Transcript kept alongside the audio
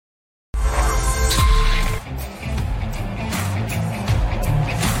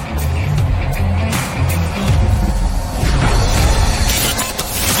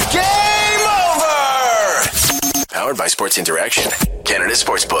Powered by Sports Interaction, Canada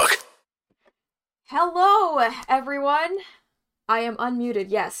Sportsbook. Hello, everyone. I am unmuted,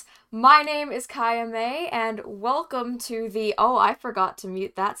 yes. My name is Kaya May, and welcome to the... Oh, I forgot to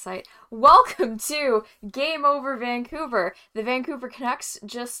mute that site. Welcome to Game Over Vancouver. The Vancouver Canucks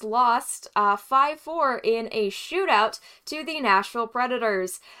just lost 5-4 in a shootout to the Nashville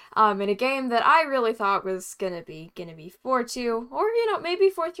Predators. In a game that I really thought was gonna be 4-2, or, maybe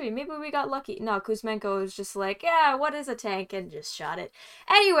 4-3. Maybe we got lucky. No, Kuzmenko was just like, yeah, what is a tank? And just shot it.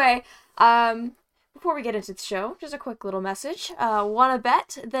 Anyway, before we get into the show, just a quick little message. Want to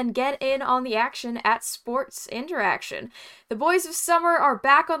bet? Then get in on the action at Sports Interaction. The boys of summer are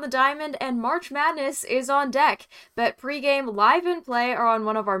back on the diamond and March Madness is on deck. Bet pregame, live and play are on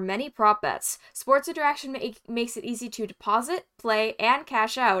one of our many prop bets. Sports Interaction makes it easy to deposit, play, and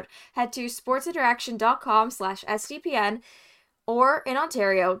cash out. Head to sportsinteraction.com/SDPN or in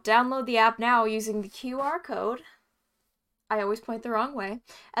Ontario, download the app now using the QR code. I always point the wrong way.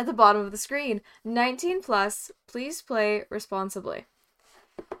 At the bottom of the screen. 19 plus. Please play responsibly.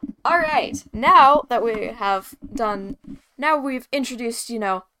 Alright, now that we've introduced,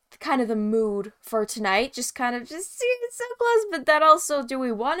 kind of the mood for tonight. Just seeing it so close, but then also, do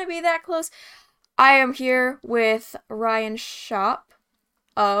we want to be that close? I am here with Ryan Shop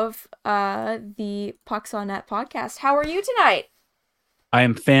of the Pucks on Net podcast. How are you tonight? I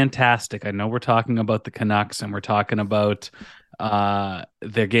am fantastic. I know we're talking about the Canucks and we're talking about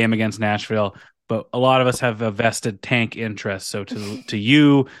their game against Nashville, but a lot of us have a vested tank interest. So to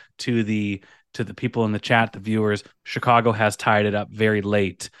you, to the people in the chat, the viewers, Chicago has tied it up very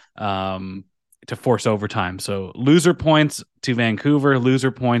late to force overtime. So loser points to Vancouver,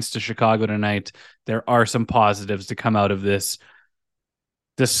 loser points to Chicago tonight. There are some positives to come out of this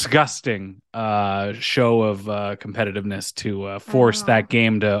disgusting show of competitiveness to force that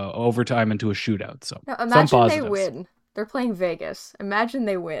game to overtime into a shootout. So now, imagine they win. They're playing Vegas. Imagine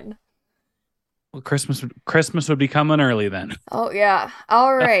they win. Well, Christmas would be coming early then. Oh yeah.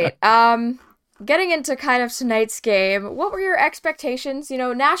 All right. Getting into kind of tonight's game, what were your expectations?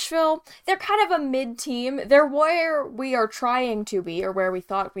 Nashville, they're kind of a mid-team. They're where we are trying to be, or where we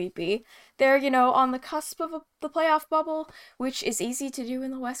thought we'd be. They're, on the cusp of the playoff bubble, which is easy to do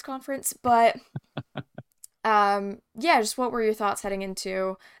in the West Conference. But, just what were your thoughts heading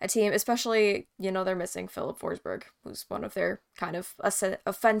into a team, especially, they're missing Filip Forsberg, who's one of their kind of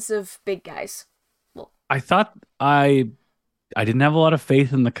offensive big guys. Well, I thought I didn't have a lot of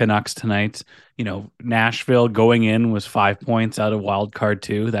faith in the Canucks tonight. Nashville going in was 5 points out of wild card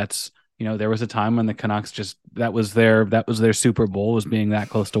 2. That's, there was a time when the Canucks that was their Super Bowl, was being that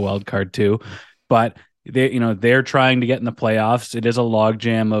close to wild card 2. But they're trying to get in the playoffs. It is a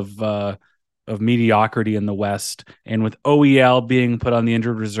logjam of mediocrity in the West. And with OEL being put on the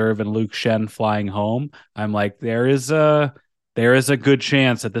injured reserve and Luke Schenn flying home, I'm like, there is a good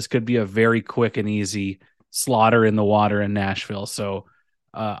chance that this could be a very quick and easy slaughter in the water in Nashville. So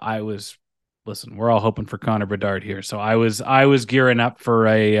we're all hoping for Connor Bedard here. So I was gearing up for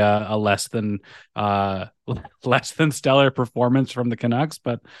a less than stellar performance from the Canucks,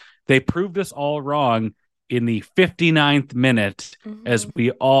 but they proved us all wrong in the 59th minute as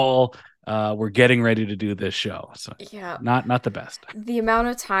we all were getting ready to do this show. So yeah, not the best. The amount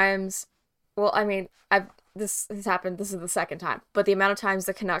of times, well, I mean, this has happened. This is the second time, but the amount of times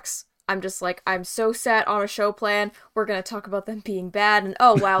the Canucks, I'm just like, I'm so set on a show plan. We're going to talk about them being bad. And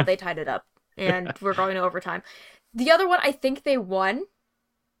oh, wow, they tied it up. And we're going to overtime. The other one, I think they won.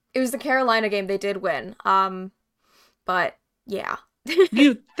 It was the Carolina game. They did win. But yeah.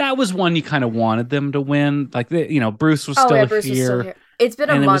 That was one you kind of wanted them to win. Like, Bruce was still here. It's been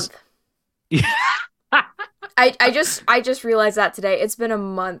a month. I just realized that today. It's been a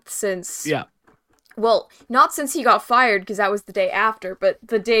month since. Yeah. Well, not since he got fired, because that was the day after, but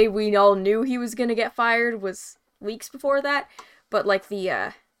the day we all knew he was going to get fired was weeks before that. But, like,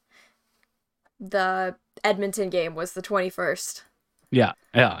 the Edmonton game was the 21st. Yeah,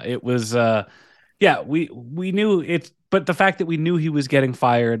 it was, we knew it, but the fact that we knew he was getting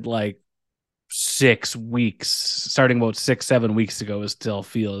fired, like, 6 weeks, starting about 6-7 weeks ago, still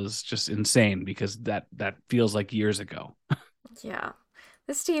feels just insane, because that feels like years ago. Yeah.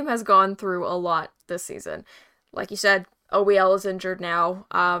 This team has gone through a lot this season. Like you said, OEL is injured now.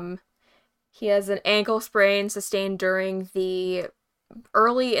 He has an ankle sprain sustained during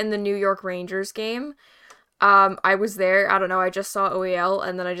early in the New York Rangers game. I was there. I don't know. I just saw OEL,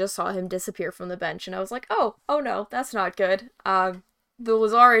 and then I just saw him disappear from the bench, and I was like, oh no, that's not good. The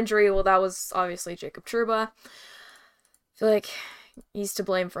Lazar injury, well, that was obviously Jacob Trouba. I feel like he's to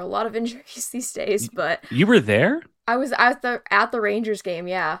blame for a lot of injuries these days, but... You were there? I was at the Rangers game,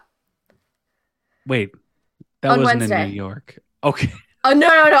 yeah. Wait, That On wasn't in New Wednesday. York. Okay. Oh no,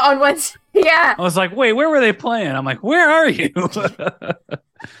 on Wednesday. Yeah. I was like, wait, where were they playing? I'm like, where are you?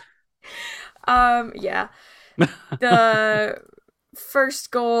 Yeah. The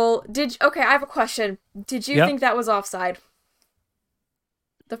first goal. Okay, I have a question. Did you Yep. think that was offside?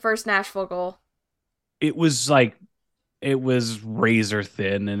 The first Nashville goal. It was like it was razor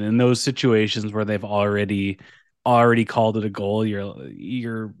thin, and in those situations where they've already called it a goal,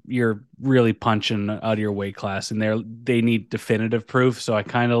 you're really punching out of your weight class, and they need definitive proof. So I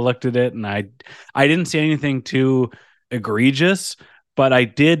kind of looked at it, and I didn't see anything too egregious, but I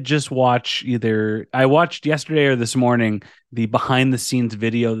did just watch I watched yesterday or this morning the behind the scenes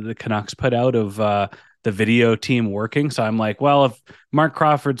video that the Canucks put out of the video team working. So I'm like, well, if Mark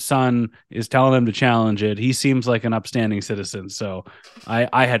Crawford's son is telling him to challenge it, he seems like an upstanding citizen. So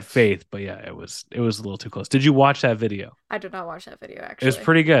I had faith, but yeah, it was a little too close. Did you watch that video? I did not watch that video It was actually.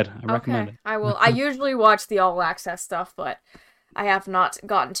 pretty good. I recommend Okay, it. I will. I usually watch the all access stuff, but I have not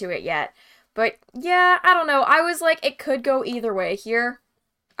gotten to it yet. But yeah, I don't know. I was like, it could go either way here.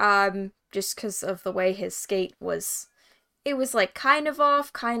 Just because of the way his skate was. It was like kind of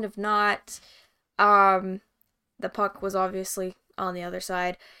off, kind of not. The puck was obviously on the other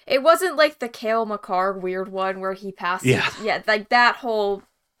side. It wasn't like the Cale Makar weird one where he passed. Yeah. Yeah, like that whole.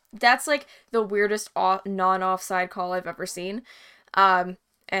 That's like the weirdest non-offside call I've ever seen. And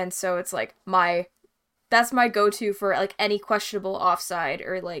so it's like that's my go-to for like any questionable offside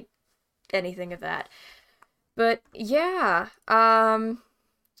or like anything of that. But yeah,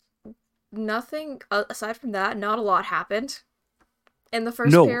 nothing aside from that. Not a lot happened in the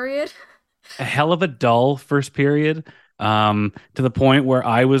first No. period. A hell of a dull first period, to the point where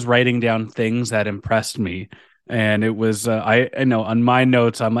I was writing down things that impressed me. And it was, I know on my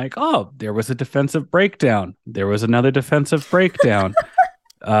notes, I'm like, oh, there was a defensive breakdown. There was another defensive breakdown.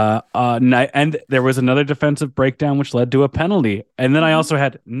 And there was another defensive breakdown, which led to a penalty. And then I also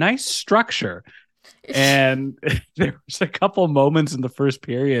had nice structure. And there was a couple moments in the first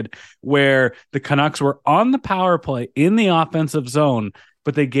period where the Canucks were on the power play in the offensive zone,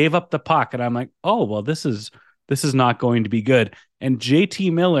 but they gave up the puck. And I'm like, oh, well, this is not going to be good. And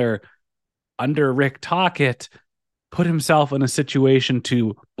JT Miller, under Rick Tocchet, put himself in a situation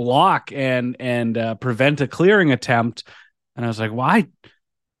to block and prevent a clearing attempt. And I was like, why?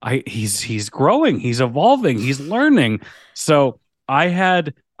 He's growing, he's evolving, he's learning. So I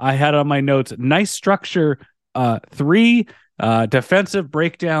had on my notes, nice structure, 3 defensive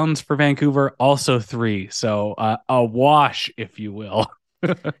breakdowns for Vancouver, also 3. So a wash, if you will.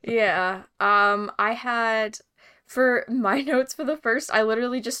 Yeah. I had for my notes for the first, I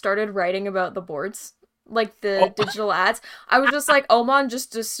literally just started writing about the boards, like the digital ads. I was just like, Oman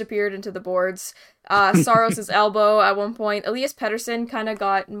just disappeared into the boards. Saros' elbow at one point. Elias Pettersson kind of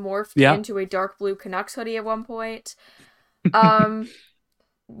got morphed into a dark blue Canucks hoodie at one point.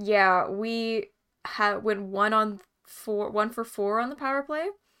 Yeah, we went 1 for 4 on the power play.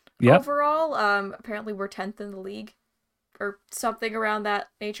 Overall. Apparently we're 10th in the league or something around that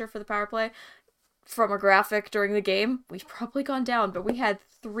nature for the power play. From a graphic during the game, we've probably gone down, but we had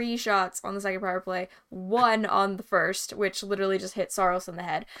 3 shots on the second power play, 1 on the first, which literally just hit Saros in the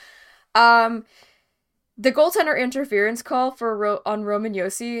head. The goaltender interference call on Roman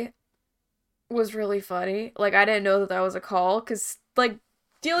Josi was really funny. Like, I didn't know that was a call, because, like,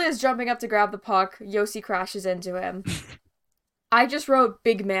 Delia's jumping up to grab the puck, Josi crashes into him. I just wrote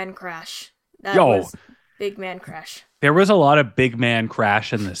big man crash. That was big man crash. There was a lot of big man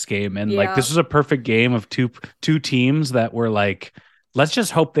crash in this game, and like this was a perfect game of two teams that were like, let's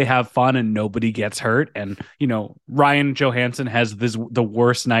just hope they have fun and nobody gets hurt. And Ryan Johansson has the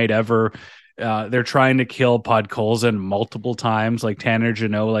worst night ever. They're trying to kill Podkolzin multiple times. Like Tanner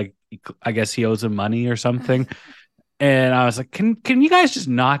Jeannot, like I guess he owes him money or something. And I was like, can you guys just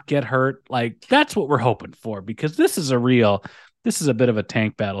not get hurt? Like that's what we're hoping for, because this is a bit of a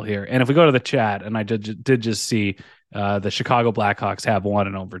tank battle here. And if we go to the chat, and I did just see the Chicago Blackhawks have won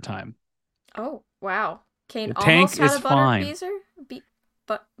in overtime. Oh, wow. Kane the almost tank had is a fine.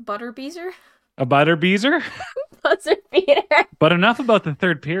 Butter beezer? A butter beezer? Buzzer beater. But enough about the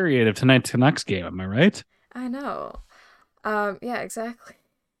third period of tonight's Canucks game, am I right? I know. Yeah, exactly.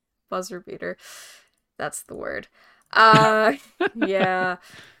 Buzzer beater. That's the word. Yeah.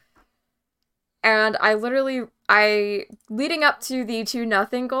 And leading up to the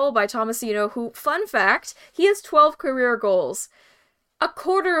 2-0 goal by Tomasino, who, fun fact, he has 12 career goals. A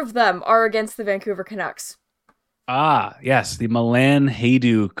quarter of them are against the Vancouver Canucks. Ah, yes, the Milan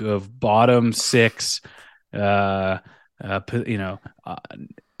Hajduk of bottom 6,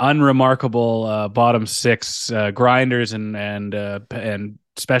 unremarkable bottom 6 grinders and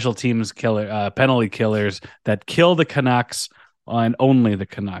special teams penalty killers that kill the Canucks and only the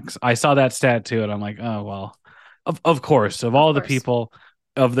Canucks. I saw that stat too, and I'm like, oh well, of course, of all the people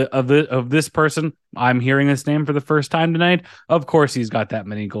of this person, I'm hearing this name for the first time tonight. Of course, he's got that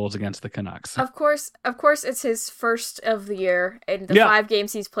many goals against the Canucks. Of course, it's his first of the year in the 5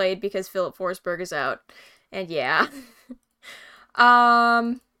 games he's played because Philip Forsberg is out, and yeah.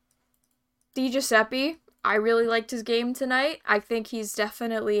 Di Giuseppe, I really liked his game tonight. I think he's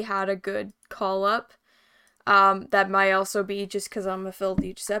definitely had a good call up. That might also be just because I'm a Phil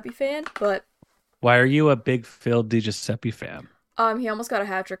Di Giuseppe fan, but why are you a big Phil Di Giuseppe fan? He almost got a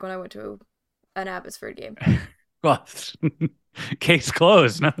hat trick when I went to an Abbotsford game. Well, case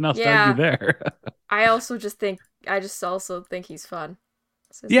closed. Nothing else to argue there. I also think he's fun.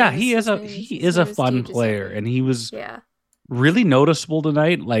 So he is a fun player, and he was really noticeable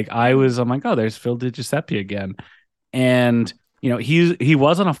tonight. Like I'm like, oh, there's Phil Di Giuseppe again, and he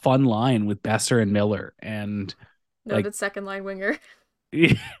was on a fun line with Besser and Miller, and noted second line winger.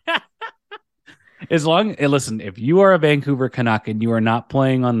 Listen, if you are a Vancouver Canuck and you are not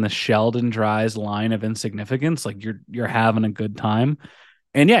playing on the Sheldon Dries line of insignificance, like you're having a good time.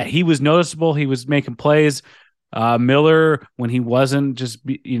 And yeah, he was noticeable. He was making plays. Miller, when he wasn't just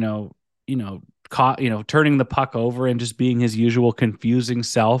turning the puck over and just being his usual confusing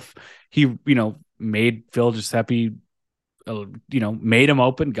self, he made Phil Giuseppe, made him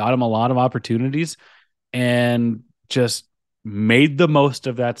open, got him a lot of opportunities, and just made the most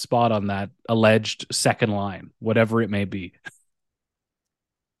of that spot on that alleged second line, whatever it may be.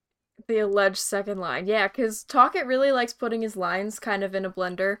 The alleged second line. Yeah, because Tocchet really likes putting his lines kind of in a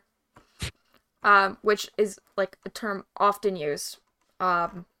blender, which is like a term often used. I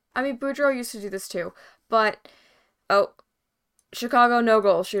mean, Boudreaux used to do this too, but Chicago no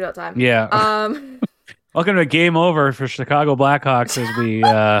goal shootout time. Yeah. Welcome to Game Over for Chicago Blackhawks as we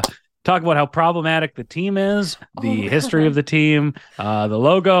talk about how problematic the team is, the history of the team, the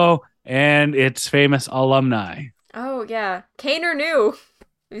logo, and its famous alumni. Oh, yeah. Kaner knew.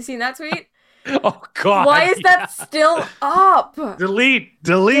 Have you seen that tweet? Oh, God. Why is that still up? Delete.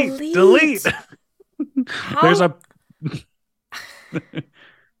 There's a...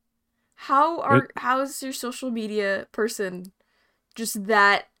 How's your social media person just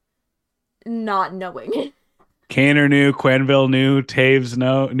that not knowing? Kaner knew, Quenneville knew, Taves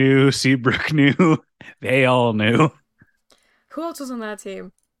knew, Seabrook knew. They all knew. Who else was on that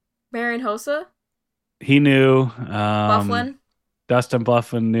team? Marian Hossa? He knew. Byfuglien? Dustin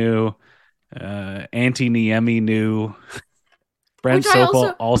Byfuglien knew. Antti Niemi knew. Brent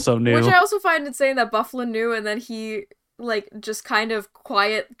Sopel also knew. Which I also find insane that Byfuglien knew, and then he just kind of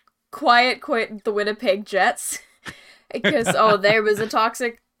quiet quit the Winnipeg Jets because there was a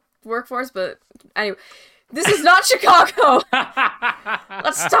toxic workforce. But anyway. This is not Chicago.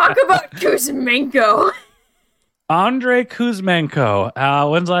 Let's talk about Kuzmenko. Andrei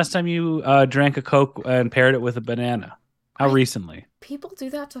Kuzmenko. When's the last time you drank a Coke and paired it with a banana? How recently? People do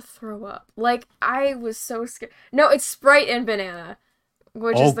that to throw up. Like, I was so scared. No, it's Sprite and banana,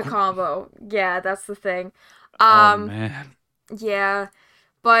 which is the combo. Yeah, that's the thing. Oh, man. Yeah.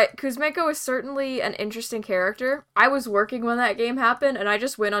 But Kuzmenko is certainly an interesting character. I was working when that game happened, and I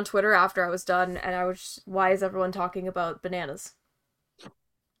just went on Twitter after I was done, and I was just, why is everyone talking about bananas?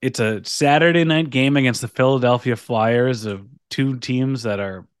 It's a Saturday night game against the Philadelphia Flyers of two teams that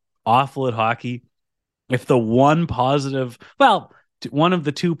are awful at hockey. If the one of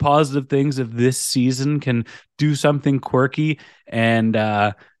the two positive things of this season can do something quirky and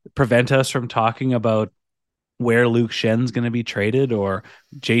prevent us from talking about where Luke Schenn's going to be traded or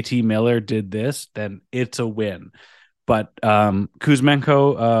JT Miller did this, then it's a win. But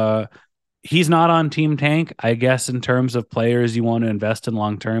Kuzmenko, he's not on Team Tank, I guess, in terms of players you want to invest in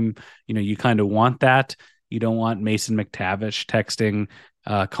long term. You kind of want that. You don't want Mason McTavish texting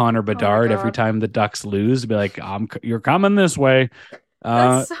Connor Bedard every time the Ducks lose to be like, you're coming this way.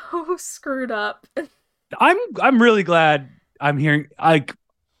 That's so screwed up. I'm really glad I'm hearing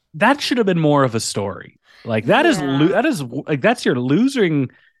that should have been more of a story. Like that is like that's your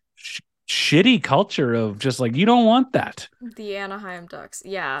losing shitty culture of just like you don't want that. The Anaheim Ducks.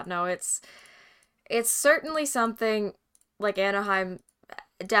 Yeah, no, it's certainly something like Anaheim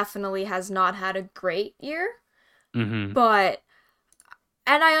definitely has not had a great year. Mm-hmm. But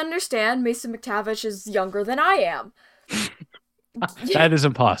and I understand Mason McTavish is younger than I am. That is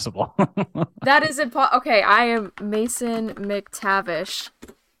impossible. That is impossible. Okay, I am Mason McTavish.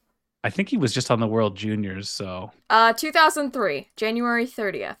 I think he was just on the World Juniors, so... 2003, January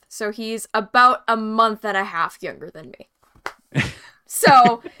 30th. So he's about a month and a half younger than me.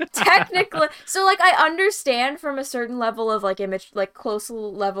 So technically, so like I understand from a certain level of like close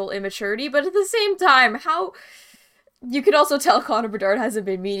level immaturity, but at the same time, how you could also tell Connor Bedard hasn't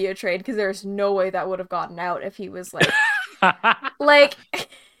been media trained because there's no way that would have gotten out if he was like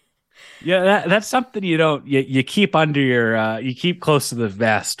Yeah, that's something you keep under your you keep close to the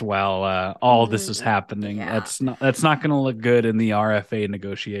vest while all this is happening. Yeah. That's not going to look good in the RFA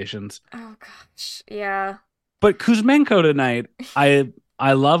negotiations. Oh gosh, yeah. But Kuzmenko tonight,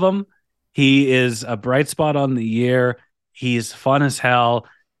 I love him. He is a bright spot on the year. He's fun as hell.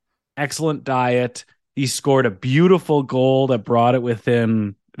 Excellent diet. He scored a beautiful goal that brought it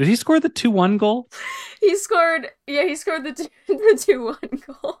within. Did he score the 2-1 goal? He scored the 2-1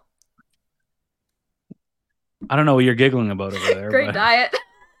 goal. I don't know what you're giggling about over there. Great diet.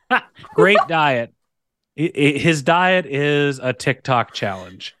 Great diet. His diet is a TikTok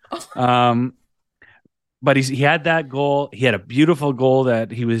challenge. But he had that goal. He had a beautiful goal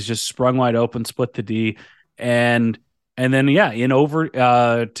that he was just sprung wide open, split the D, and then in over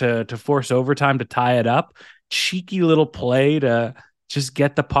to force overtime to tie it up. Cheeky little play to just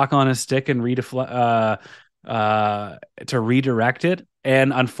get the puck on his stick and to redirect it,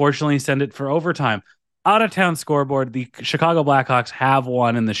 and unfortunately send it for overtime. Out of town scoreboard. The Chicago Blackhawks have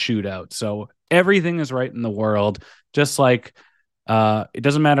won in the shootout, so everything is right in the world. Just like. It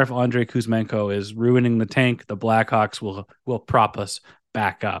doesn't matter if Andrei Kuzmenko is ruining the tank. The Blackhawks will prop us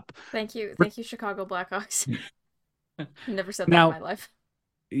back up. Thank you, Chicago Blackhawks. Never said that in my life.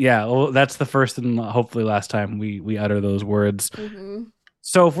 Yeah, well, that's the first and hopefully last time we utter those words. Mm-hmm.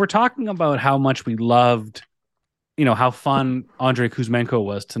 So if we're talking about how much we loved, how fun Andrei Kuzmenko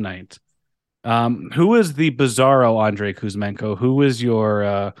was tonight, who is the bizarro Andrei Kuzmenko? Who is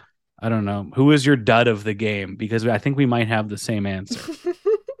your I don't know. Who is your dud of the game? Because I think we might have the same answer.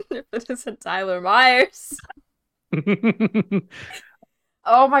 If it isn't Tyler Myers.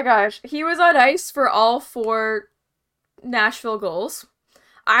 Oh my gosh. He was on ice for all 4 Nashville goals.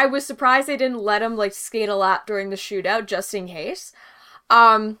 I was surprised they didn't let him skate a lap during the shootout just in case.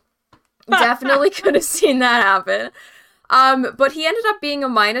 Definitely could have seen that happen. But he ended up being a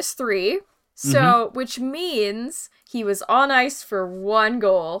 -3. So, which means he was on ice for 1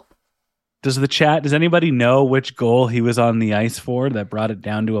 goal. Does anybody know which goal he was on the ice for that brought it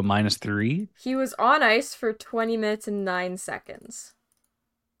down to a -3? He was on ice for 20 minutes and 9 seconds.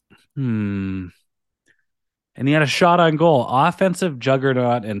 And he had a shot on goal. Offensive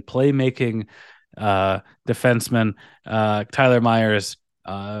juggernaut and playmaking defenseman Tyler Myers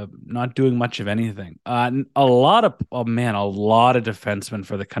not doing much of anything. A lot of defensemen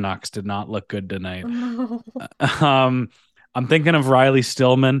for the Canucks did not look good tonight. I'm thinking of Riley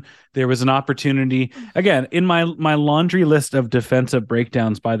Stillman. There was an opportunity again in my laundry list of defensive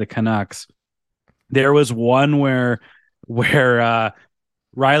breakdowns by the Canucks. There was one where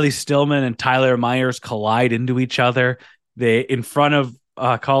Riley Stillman and Tyler Myers collide into each other. They in front of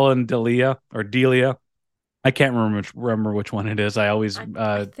Colin Delia. I can't remember which one it is. I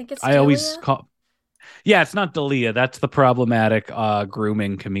think it's Delia? Yeah, it's not Delia. That's the problematic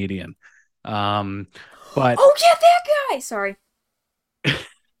grooming comedian. But oh yeah, that guy. Sorry,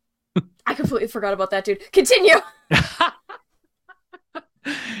 I completely forgot about that dude. Continue.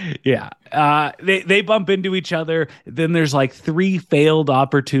 Yeah, they bump into each other. Then there's 3 failed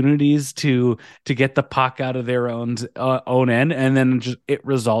opportunities to get the puck out of their own end, and then it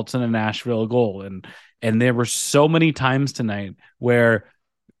results in a Nashville goal. And there were so many times tonight where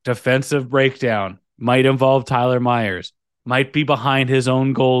defensive breakdown might involve Tyler Myers, might be behind his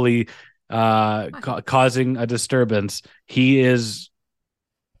own goalie. Causing a disturbance. He is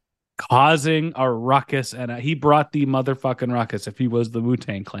causing a ruckus, and he brought the motherfucking ruckus if he was the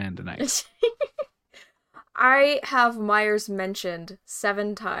Wu-Tang Clan tonight. I have Myers mentioned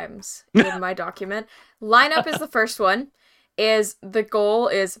 7 times in my document. Lineup is the first one. The goal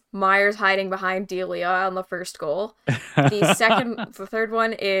is Myers hiding behind Delia on the first goal. The third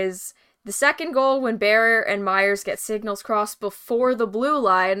one is the second goal when Barrier and Myers get signals crossed before the blue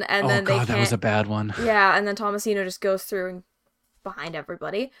line, and then that was a bad one. Yeah, and then Tomasino just goes through and behind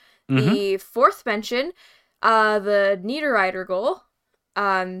everybody. The fourth mention, the Niederreiter goal.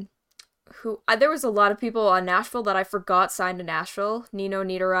 There was a lot of people on Nashville that I forgot signed to Nashville. Nino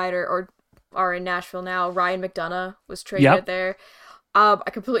Niederreiter are in Nashville now. Ryan McDonough was traded there. I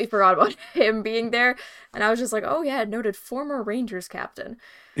completely forgot about him being there, and I was just like, oh yeah, noted former Rangers captain.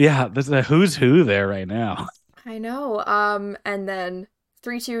 Yeah, there's a who's who there right now. I know. And then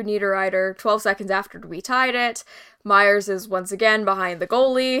 3-2 Niederreiter, 12 seconds after we tied it. Myers is once again behind the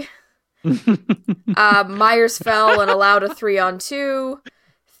goalie. Myers fell and allowed a 3-on-2.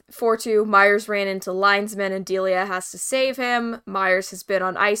 4-2, Myers ran into linesman and Delia has to save him. Myers has been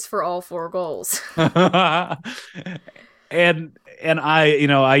on ice for all 4 goals. and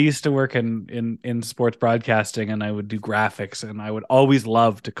I used to work in sports broadcasting, and I would do graphics, and I would always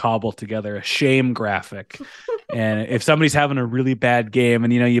love to cobble together a shame graphic. And if somebody's having a really bad game,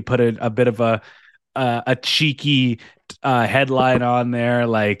 and you put a bit of a cheeky headline on there,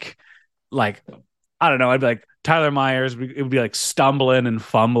 like I don't know, I'd be like, Tyler Myers, it would be like stumbling and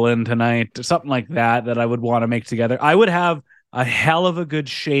fumbling tonight, or something like that I would want to make together. I would have a hell of a good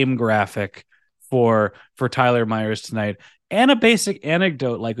shame graphic for Tyler Myers tonight, and a basic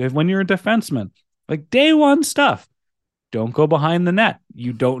anecdote, like when you're a defenseman, like day one stuff. Don't go behind the net.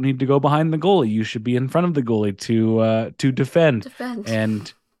 You don't need to go behind the goalie. You should be in front of the goalie to defend.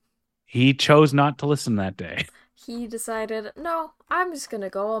 And he chose not to listen that day. He decided, no, I'm just going to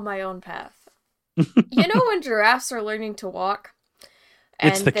go on my own path. When giraffes are learning to walk?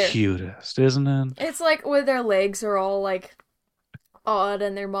 It's the cutest, isn't it? It's like when their legs are all like odd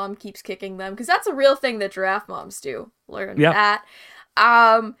and their mom keeps kicking them, because that's a real thing that giraffe moms do. Learn that.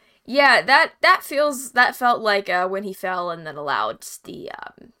 Yeah, that felt like when he fell and then allowed the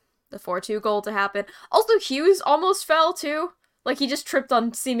 4-2 goal to happen. Also, Hughes almost fell too. Like, he just tripped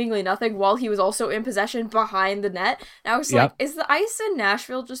on seemingly nothing while he was also in possession behind the net. And I was like, is the ice in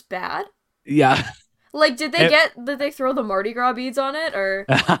Nashville just bad? Yeah. Like, did they throw the Mardi Gras beads on it, or?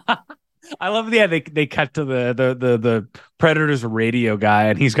 I love they cut to the Predators radio guy,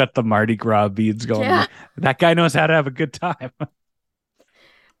 and he's got the Mardi Gras beads going. Yeah. That guy knows how to have a good time.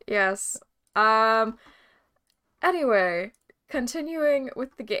 Yes. Anyway, continuing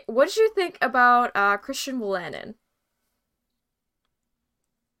with the game. What did you think about Christian Wolanin?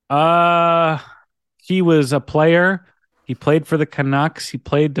 He was a player. He played for the Canucks. He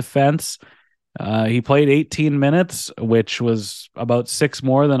played defense. He played 18 minutes, which was about 6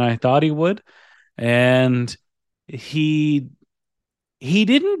 more than I thought he would. And he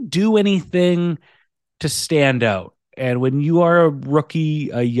didn't do anything to stand out. And when you are a rookie,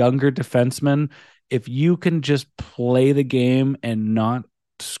 a younger defenseman, if you can just play the game and not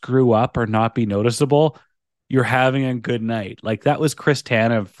screw up or not be noticeable, you're having a good night. Like, that was Chris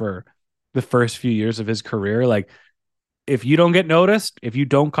Tanev for the first few years of his career. Like, if you don't get noticed, if you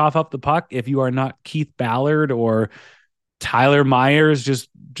don't cough up the puck, if you are not Keith Ballard or Tyler Myers just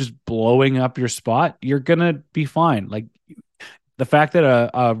blowing up your spot, you're going to be fine. Like, the fact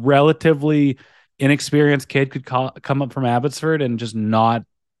that a relatively inexperienced kid could come up from Abbotsford and just not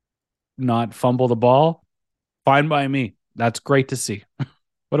fumble the ball, fine by me. That's great to see.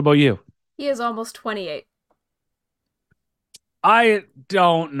 What about you? He is almost 28. I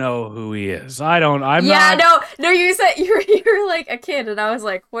don't know who he is. No, you said you're like a kid, and I was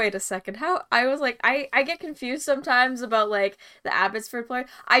like, wait a second. How? I was like, I get confused sometimes about like the Abbotsford player.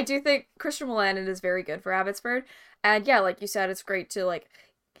 I do think Christian Wolanin is very good for Abbotsford. And yeah, like you said, it's great to, like,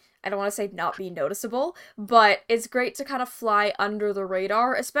 I don't want to say not be noticeable, but it's great to kind of fly under the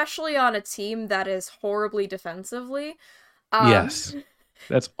radar, especially on a team that is horribly defensively. Yes.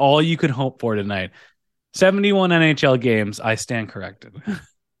 That's all you can hope for tonight. 71 NHL games. I stand corrected.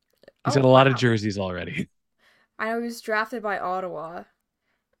 He's got a lot of jerseys already. I know he was drafted by Ottawa.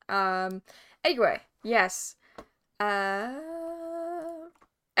 Anyway, yes. And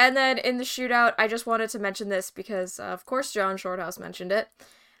then in the shootout, I just wanted to mention this because, of course, John Shorthouse mentioned it.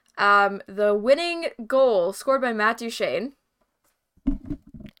 The winning goal scored by Matt Duchene.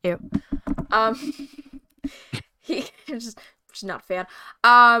 Ew. He just not a fan.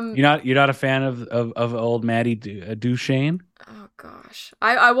 You're not a fan of old Matty Duchene? Oh gosh,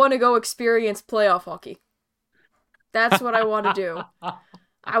 I want to go experience playoff hockey. That's what I want to do.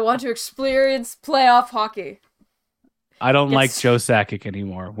 I want to experience playoff hockey. I don't like Joe Sakic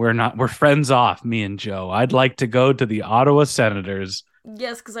anymore. We're friends off, me and Joe. I'd like to go to the Ottawa Senators.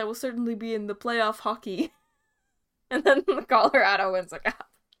 Yes, because I will certainly be in the playoff hockey. And then the Colorado wins a cup.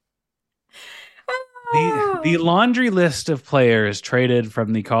 The laundry list of players traded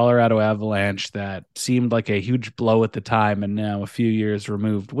from the Colorado Avalanche that seemed like a huge blow at the time, and now a few years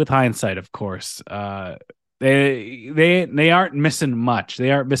removed, with hindsight, of course, they aren't missing much.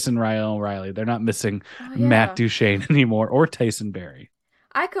 They aren't missing Ryan O'Reilly. They're not missing Matt Duchene anymore, or Tyson Barrie.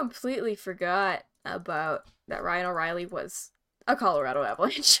 I completely forgot about that. Ryan O'Reilly was a Colorado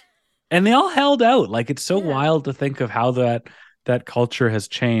Avalanche. And they all held out. Like, it's so wild to think of how that culture has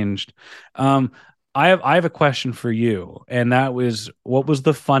changed. I have a question for you, and that was, what was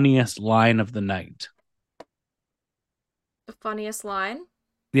the funniest line of the night? The funniest line?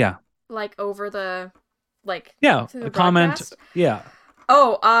 Yeah. Like over the, like, a comment. Yeah.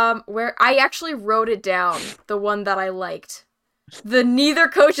 Oh, where I actually wrote it down, the one that I liked. The neither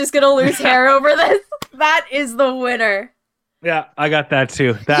coach is gonna lose hair over this. That is the winner. Yeah, I got that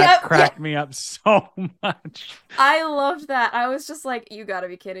too. That cracked me up so much. I loved that. I was just like, you gotta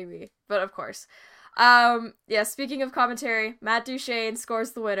be kidding me. But of course. Yeah, speaking of commentary, Matt Duchene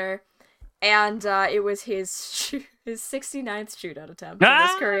scores the winner. And it was his 69th shootout attempt in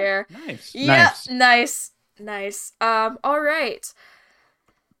his career. Nice. Yeah, nice. All right.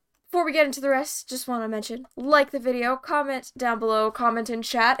 Before we get into the rest, just want to mention, like the video, comment down below, comment in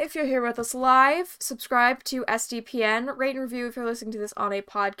chat if you're here with us live, subscribe to SDPN, rate and review if you're listening to this on a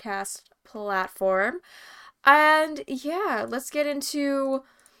podcast platform. And yeah, let's get into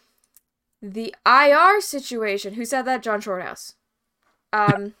the IR situation. Who said that? John Shorthouse.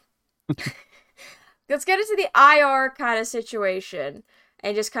 Let's get into the IR kind of situation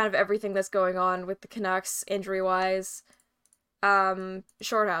and just kind of everything that's going on with the Canucks injury-wise.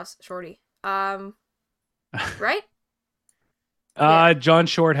 Shorty. Right? Yeah. John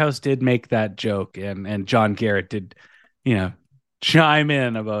Shorthouse did make that joke, and John Garrett did, chime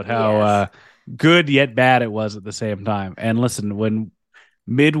in about how good yet bad it was at the same time. And listen, when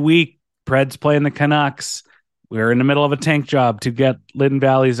midweek Preds playing the Canucks, we're in the middle of a tank job to get Lynn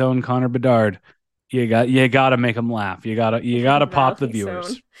Valley's own Connor Bedard. You got to make them laugh. You got to pop the viewers.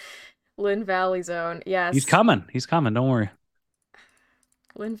 Zone. Lynn Valley zone. Yes. He's coming. Don't worry.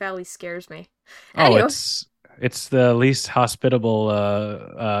 Lynn Valley scares me. Oh, anyway. it's the least hospitable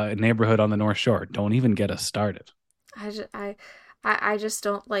neighborhood on the North Shore. Don't even get us started. I just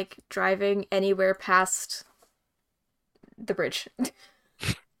don't like driving anywhere past the bridge.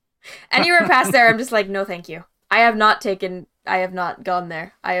 Anywhere past there, I'm just like, no, thank you. I have not gone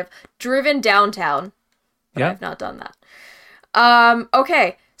there. I have driven downtown, but I've not done that.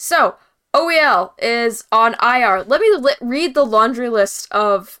 Okay, so OEL is on IR. Let me read the laundry list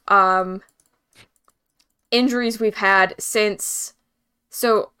of injuries we've had since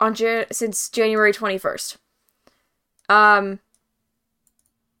January 21st.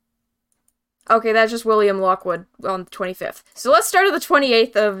 Okay, that's just William Lockwood on the 25th. So let's start at the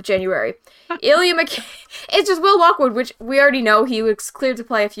 28th of January. Ilya McKay. It's just Will Lockwood, which we already know. He was cleared to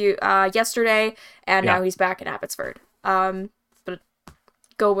play yesterday, and now he's back in Abbotsford. But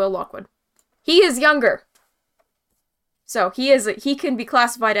go Will Lockwood. He is younger. So he can be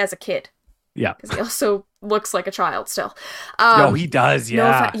classified as a kid. Yeah. Because he also looks like a child still. No, he does,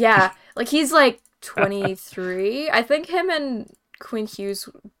 yeah. Yeah. Like, he's like 23. I think him and Quinn Hughes,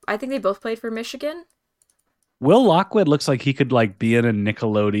 I think they both played for Michigan. Will Lockwood looks like he could be in a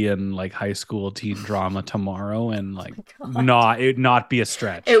Nickelodeon high school teen drama tomorrow and not be a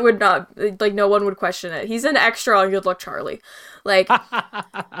stretch. It would not, no one would question it. He's an extra on Good Luck Charlie. Yeah,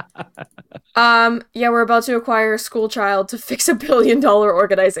 we're about to acquire a school child to fix $1 billion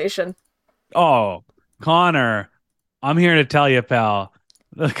organization. Oh, Connor, I'm here to tell you, pal.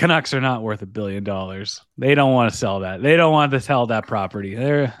 The Canucks are not worth $1 billion. They don't want to sell that. They don't want to sell that property.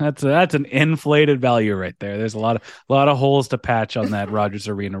 That's an inflated value right there. There's a lot of holes to patch on that Rogers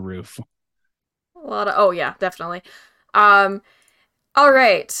Arena roof. Yeah, definitely. All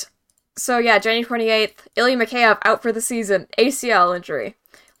right. So yeah, January 28th, Ilya Mikheyev out for the season, ACL injury.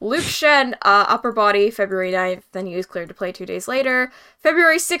 Luke Shen, upper body, February 9th. Then he was cleared to play 2 days later,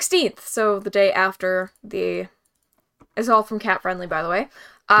 February 16th. So the day after the. It's all from Cat Friendly, by the way.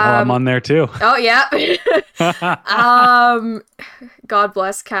 I'm on there too. Oh, yeah. God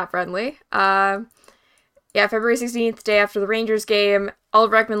bless Cat Friendly. February 16th, day after the Rangers game.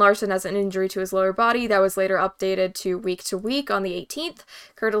 Oliver Ekman-Larsson has an injury to his lower body that was later updated to week on the 18th.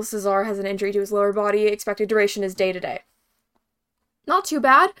 Curtis Lazar has an injury to his lower body. Expected duration is day to day. Not too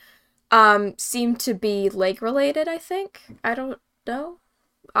bad. Seemed to be leg related, I think. I don't know.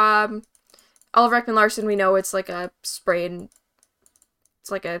 Oliver Ekman-Larsson, we know it's like a sprain.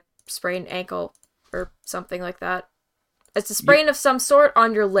 It's like a sprained ankle or something like that. It's a sprain of some sort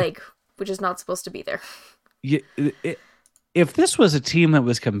on your leg, which is not supposed to be there. If this was a team that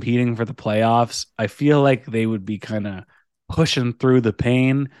was competing for the playoffs, I feel like they would be kind of pushing through the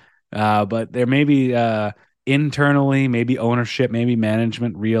pain. But there may be internally, maybe ownership, maybe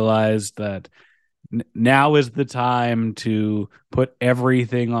management realized that now is the time to put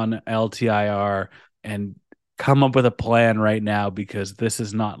everything on LTIR and come up with a plan right now because this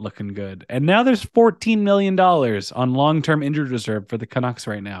is not looking good. And now there's $14 million on long-term injured reserve for the Canucks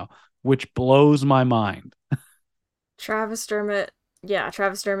right now, which blows my mind. Travis Dermott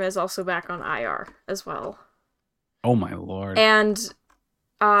is also back on IR as well. Oh my Lord. And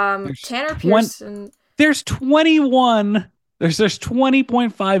Tanner Pearson. There's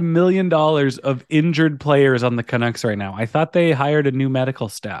 $20.5 million of injured players on the Canucks right now. I thought they hired a new medical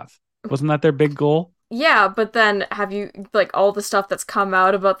staff. Wasn't that their big goal? Yeah, but then have you, like, all the stuff that's come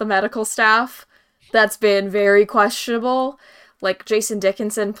out about the medical staff that's been very questionable? Like Jason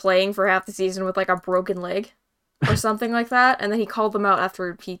Dickinson playing for half the season with, like, a broken leg or something like that, and then he called them out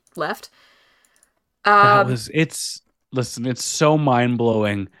after he left. That Um, was it's listen, it's so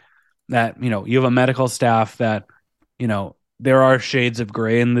mind-blowing that, you have a medical staff that, there are shades of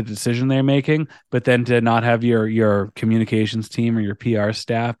gray in the decision they're making, but then to not have your communications team or your PR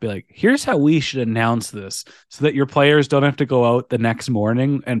staff be like, here's how we should announce this so that your players don't have to go out the next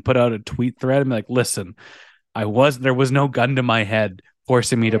morning and put out a tweet thread and be like, listen, there was no gun to my head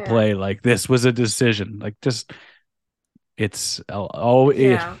forcing me to yeah. play. Like, this was a decision. Like, just it's oh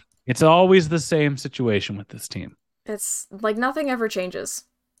it, Yeah. it's always the same situation with this team. It's like nothing ever changes.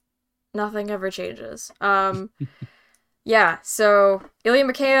 Nothing ever changes. Yeah, so Ilya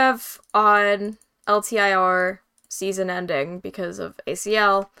Mikheyev on LTIR, season ending because of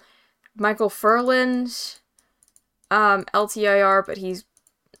ACL. Michael Furland, LTIR, but he's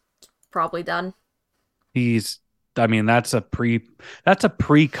probably done. He's I mean, that's a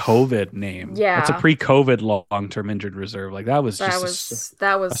pre-COVID name. That's a Yeah, pre-COVID long-term injured reserve. Like, that was that just was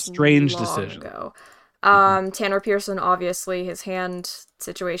that a was strange long decision. ago. Mhm. Tanner Pearson, obviously his hand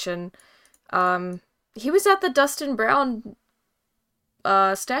situation. He was at the Dustin Brown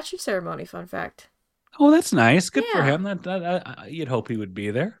statue ceremony. Fun fact. Oh, that's nice. Good for Yeah, him. You'd hope he would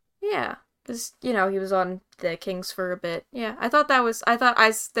be there. yeah, because he was on the Kings for a bit. Yeah, I thought that was. I thought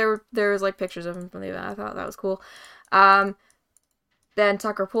there was like pictures of him from the event. I thought that was cool. Um, then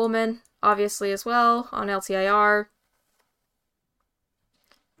Tucker Pullman, obviously as well on LTIR.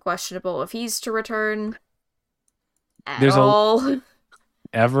 Questionable if he's to return at There's a all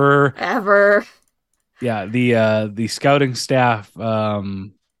ever ever. Yeah, the scouting staff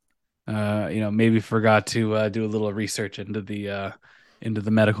maybe forgot to do a little research into the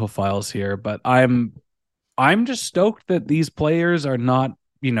medical files here, but I'm just stoked that these players are not,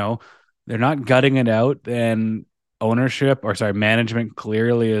 they're not gutting it out, and ownership, or sorry, management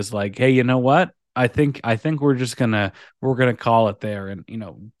clearly is like, hey, you know what? I think we're gonna call it there. And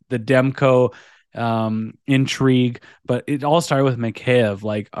the Demko intrigue, but it all started with Mikheyev,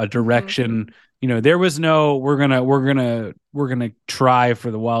 like a Hmm. direction. There was no we're gonna try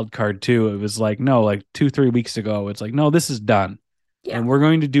for the wild card too. It was like, no, like 2-3 weeks ago, it's like, no, this is done. Yeah, And we're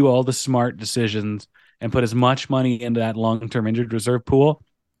going to do all the smart decisions and put as much money into that long-term injured reserve pool.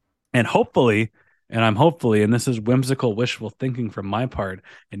 And hopefully, and this is whimsical, wishful thinking from my part,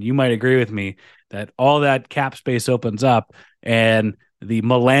 and you might agree with me, that all that cap space opens up, and the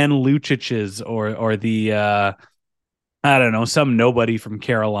Milan Lucic's, or the I don't know, some nobody from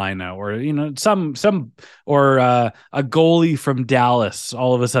Carolina, or some or a goalie from Dallas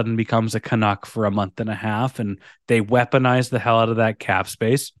all of a sudden becomes a Canuck for a month and a half, and they weaponize the hell out of that cap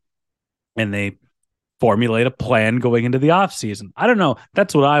space, and they formulate a plan going into the off season. I don't know.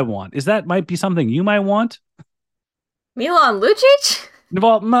 That's what I want. Is that might be something you might want? Milan Lucic.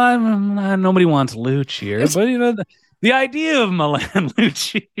 Well, nobody wants Luch here, but the idea of Milan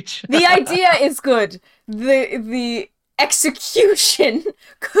Lucic. The idea is good. The execution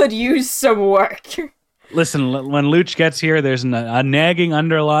could use some work. Listen, when Luch gets here, there's a nagging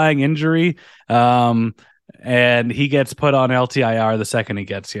underlying injury, and he gets put on LTIR the second he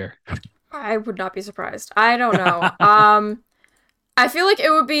gets here. I would not be surprised. I don't know. I feel like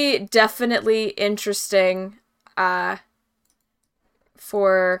it would be definitely interesting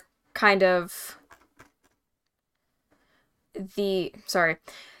for kind of sorry.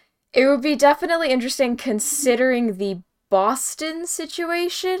 It would be definitely interesting considering the Boston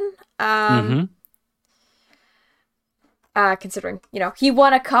situation. Mm-hmm. Considering, he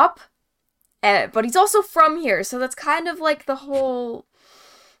won a cup, but he's also from here, so that's kind of like the whole,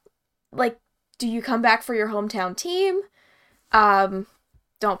 like, do you come back for your hometown team?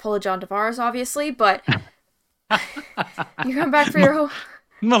 Don't pull a John Tavares, obviously, but you come back for your home.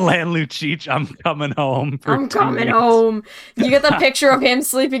 Milan Lucic, I'm coming home for I'm 2 coming weeks. home. You get the picture of him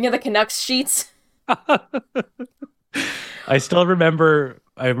sleeping in the Canucks sheets. I still remember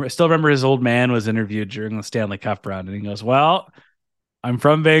his old man was interviewed during the Stanley Cup round, and he goes, "Well, I'm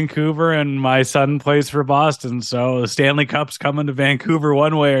from Vancouver and my son plays for Boston, so the Stanley Cup's coming to Vancouver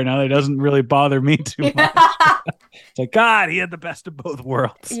one way or another. It doesn't really bother me too much." It's like, God, he had the best of both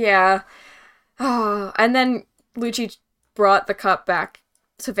worlds. Yeah. Oh, and then Lucic brought the cup back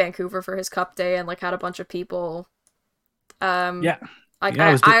to Vancouver for his cup day and like had a bunch of people. Yeah. Like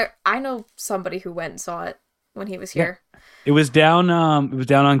Yeah, I know somebody who went and saw it when he was yeah. here. It was down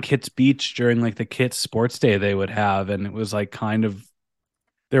on Kits Beach during like the Kits Sports Day they would have, and it was like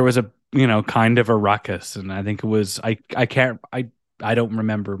there was a kind of a ruckus, and I think it was I can't I don't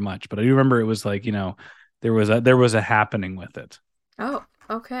remember much, but I do remember it was like, there was a happening with it. Oh,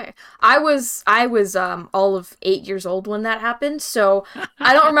 okay. I was all of 8 years old when that happened, so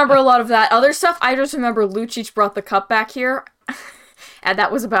I don't remember a lot of that other stuff. I just remember Lucic brought the cup back here, and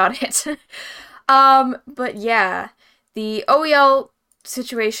that was about it. But yeah, the OEL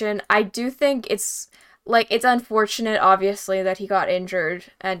situation, I do think it's unfortunate, obviously, that he got injured,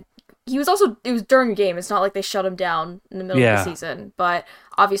 and it was during a game. It's not like they shut him down in the middle of the season, but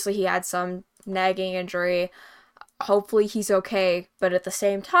obviously he had some nagging injury. Hopefully he's okay, but at the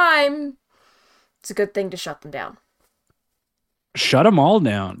same time, it's a good thing to shut them down. Shut them all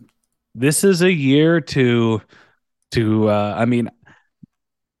down. This is a year I mean,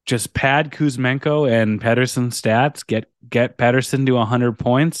 just pad Kuzmenko and Pettersson stats, get Pettersson to 100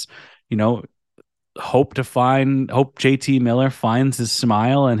 points, hope JT Miller finds his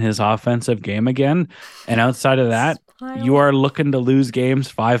smile and his offensive game again. And outside of that, you are looking to lose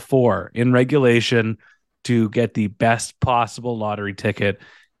games 5-4 in regulation to get the best possible lottery ticket.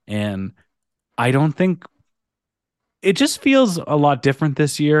 And I don't think it just feels a lot different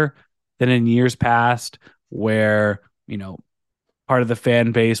this year than in years past where, part of the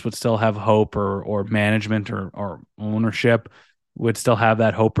fan base would still have hope or management or ownership would still have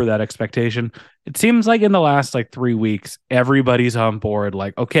that hope or that expectation. It seems like in the last 3 weeks, everybody's on board.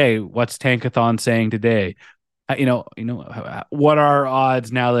 Like, okay, what's Tankathon saying today? What are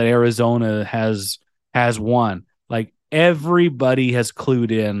odds now that Arizona has won? Like everybody has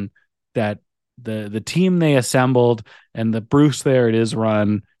clued in that the team they assembled and the Bruce There It Is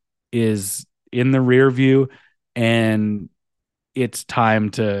run is in the rear view, and it's time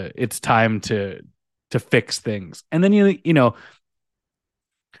to fix things. And then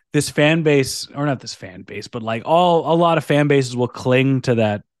this fan base, or not this fan base, but a lot of fan bases will cling to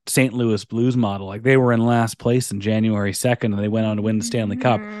that St. Louis Blues model. Like they were in last place in January 2nd and they went on to win the Stanley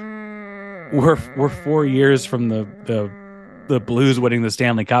Cup. We're 4 years from the Blues winning the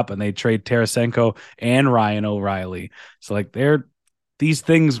Stanley Cup, and they trade Tarasenko and Ryan O'Reilly. So these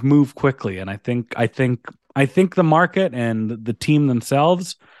things move quickly, and I think the market and the team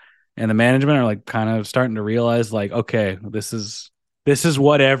themselves and the management are kind of starting to realize okay, this is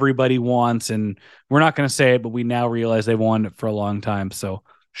what everybody wants, and we're not going to say it, but we now realize they wanted it for a long time. So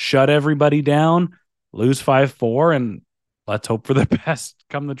shut everybody down, lose 5-4, and let's hope for the best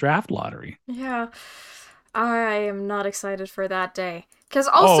come the draft lottery. Yeah. I am not excited for that day. Because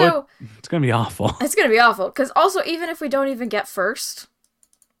also... it's going to be awful. It's going to be awful. Because also, even if we don't even get first,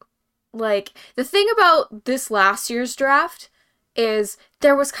 the thing about this last year's draft is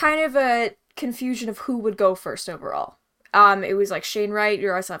there was kind of a confusion of who would go first overall. It was Shane Wright,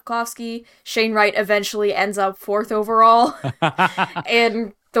 Juraj Slafkovsky. Shane Wright eventually ends up 4th overall.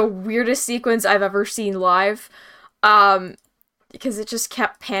 In the weirdest sequence I've ever seen live. Because it just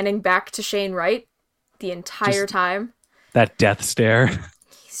kept panning back to Shane Wright the entire time. That death stare.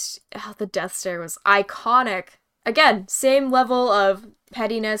 The death stare was iconic. Again, same level of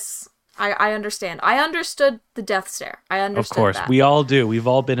pettiness. I understand. I understood the death stare. I understood. Of course, we all do. We've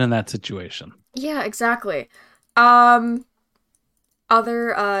all been in that situation. Yeah, exactly. Other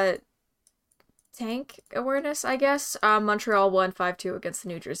tank awareness, I guess. Montreal won 5-2 against the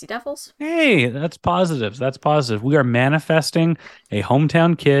New Jersey Devils. Hey, that's positive. That's positive. We are manifesting a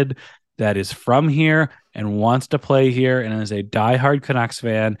hometown kid that is from here and wants to play here and is a diehard Canucks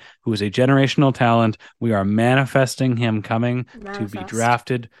fan who is a generational talent. We are manifesting him coming to be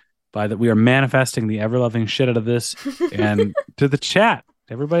drafted we are manifesting the ever-loving shit out of this. And to the chat,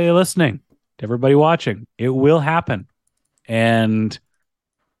 to everybody listening, to everybody watching, it will happen. And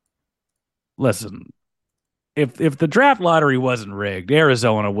listen, if the draft lottery wasn't rigged,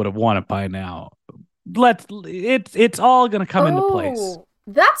 Arizona would have won it by now. It's all going to come into place.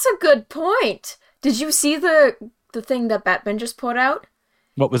 That's a good point. Did you see the thing that Bettman just put out?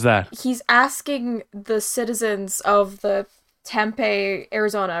 What was that? He's asking the citizens of the Tempe,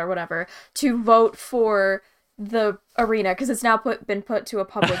 Arizona, or whatever, to vote for the arena because it's now been put to a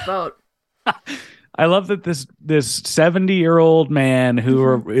public vote. I love that this 70-year-old man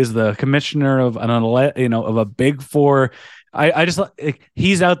who is the commissioner of of a Big Four. I just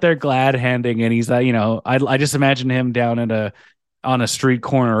he's out there glad handing, and he's I just imagine him down on a street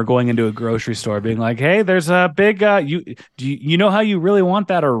corner or going into a grocery store being like, hey, there's a big you know how you really want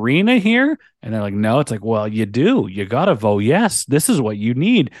that arena here? And they're like, no. It's like, well, you do. You gotta vote yes. This is what you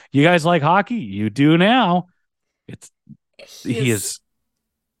need. You guys like hockey? You do now. He is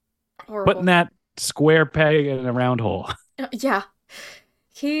horrible. Putting that square peg in a round hole. Yeah.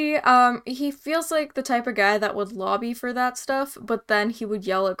 He feels like the type of guy that would lobby for that stuff, but then he would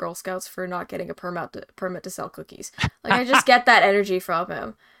yell at Girl Scouts for not getting a permit to sell cookies. Like, I just get that energy from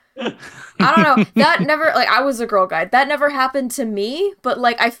him. I don't know. That never, like, I was a girl guide. That never happened to me, but,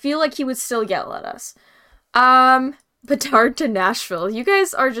 like, I feel like he would still yell at us. Bedard to Nashville. You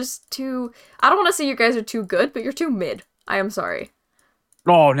guys are just too, I don't want to say you guys are too good, but you're too mid. I am sorry.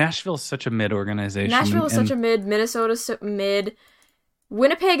 Oh, Nashville's such a mid organization. Nashville is such a mid. Minnesota's mid.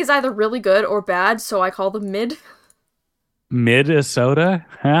 Winnipeg is either really good or bad, so I call them mid. Minnesota?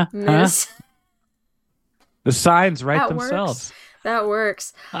 Huh? Miss. Huh? The signs write That themselves. That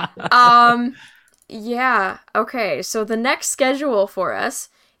works. Yeah. Okay, so the next schedule for us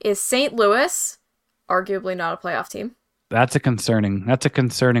is St. Louis, arguably not a playoff team. That's a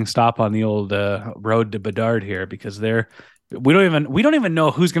concerning stop on the old road to Bedard here, because we don't even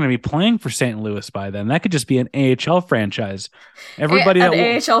know who's going to be playing for St. Louis by then. That could just be an AHL franchise.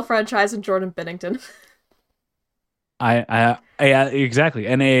 AHL franchise and Jordan Binnington. Yeah, exactly.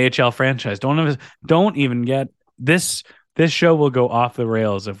 An AHL franchise. Don't even get this. This show will go off the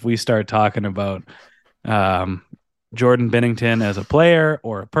rails if we start talking about Jordan Binnington as a player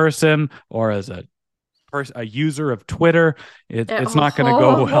or a person or as a user of Twitter. It's not going to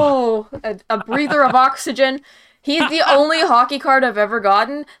go well. A breather of oxygen. He's the only hockey card I've ever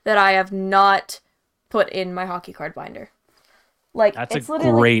gotten that I have not put in my hockey card binder. Like, that's it's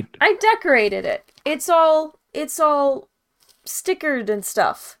great. I decorated it. It's all stickered and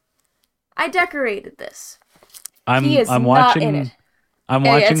stuff. I decorated this. I'm not watching. In it. I'm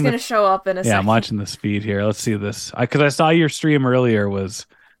watching. It's going to show up in a second. Yeah, I'm watching the speed here. Let's see this. Because I saw your stream earlier was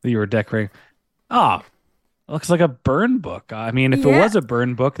that you were decorating. Oh, looks like a burn book. I mean, if it was a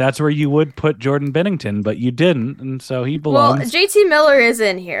burn book, that's where you would put Jordan Binnington, but you didn't, and so he belongs. Well, JT Miller is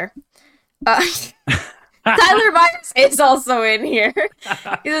in here. Tyler Myers is also in here.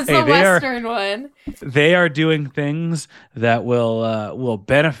 It's the Western one. They are doing things that will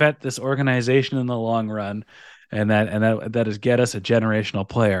benefit this organization in the long run, and that is get us a generational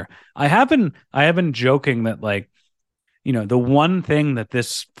player. I have been joking that, like, you know, the one thing that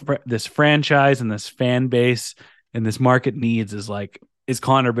this franchise and this fan base and this market needs is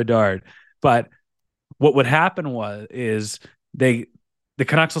Connor Bedard. But what would happen is the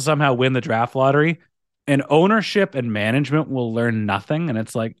Canucks will somehow win the draft lottery, and ownership and management will learn nothing. And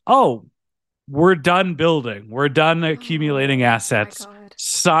it's like, oh, we're done building. We're done accumulating assets.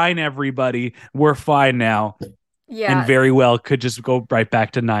 Sign everybody. We're fine now. Yeah. And very well could just go right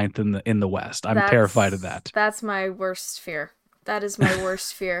back to ninth in the West. I'm terrified of that. That's my worst fear. That is my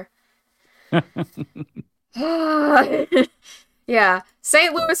worst fear. Yeah.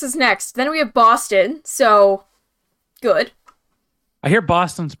 St. Louis is next. Then we have Boston. So, good. I hear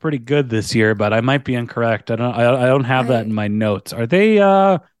Boston's pretty good this year, but I might be incorrect. I don't have that in my notes. Are they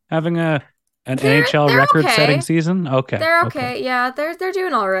having an NHL record-setting season? Okay. They're okay. Yeah, they're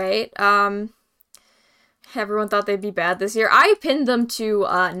doing all right. Everyone thought they'd be bad this year. I pinned them to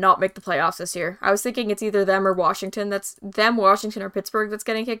not make the playoffs this year. I was thinking it's either them or Washington. Washington or Pittsburgh that's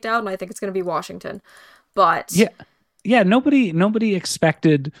getting kicked out, and I think it's going to be Washington. But yeah, nobody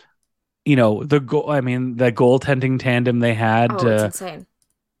expected, you know, the goaltending tandem they had. Oh, it's insane.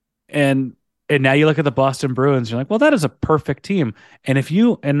 And now you look at the Boston Bruins, you're like, well, that is a perfect team.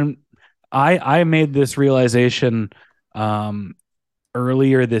 And I made this realization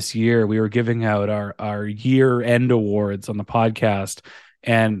earlier this year. We were giving out our year-end awards on the podcast,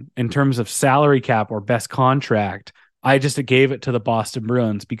 and in terms of salary cap or best contract, I just gave it to the Boston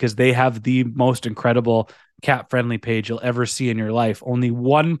Bruins because they have the most incredible cap-friendly page you'll ever see in your life. Only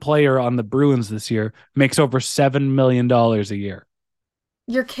one player on the Bruins this year makes over $7 million a year.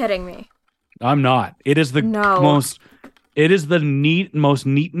 You're kidding me. I'm not. It is the most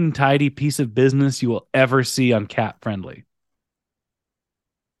neat and tidy piece of business you will ever see on cap-friendly.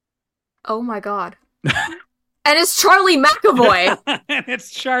 Oh my god. And it's Charlie McAvoy. And it's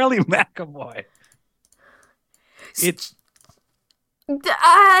Charlie McAvoy. It's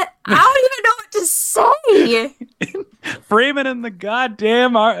I don't even know what to say. Frame it in the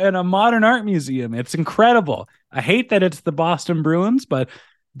goddamn in a modern art museum. It's incredible. I hate that it's the Boston Bruins, but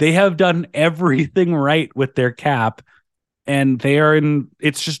they have done everything right with their cap, and they are in.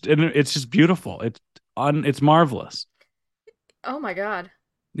 It's just beautiful. It's marvelous. Oh my god.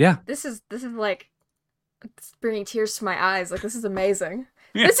 Yeah. This is like, it's bringing tears to my eyes. Like, this is amazing.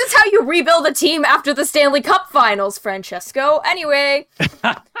 Yeah. This is how you rebuild a team after the Stanley Cup Finals, Francesco. Anyway,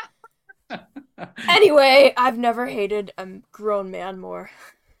 I've never hated a grown man more.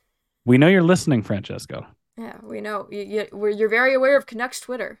 We know you're listening, Francesco. Yeah, we know. You're very aware of Canucks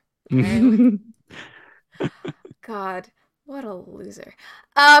Twitter. God. What a loser.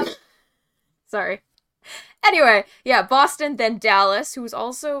 Sorry. Anyway, yeah, Boston, then Dallas, who's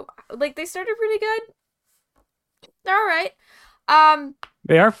also like they started pretty good. They're all right.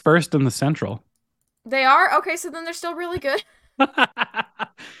 They are first in the Central. They are okay, so then they're still really good.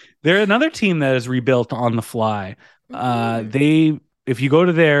 They're another team that is rebuilt on the fly. If you go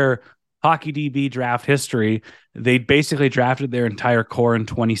to their Hockey DB draft history, they basically drafted their entire core in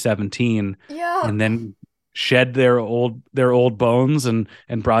 2017, Yeah. and then shed their old bones and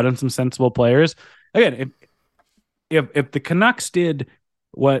brought in some sensible players. Again, if the Canucks did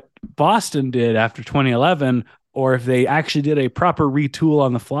what Boston did after 2011, or if they actually did a proper retool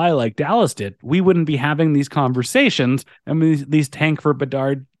on the fly like Dallas did, we wouldn't be having these conversations. I mean, these tank for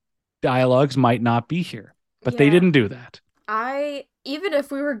Bedard dialogues might not be here, but they didn't do that. Even if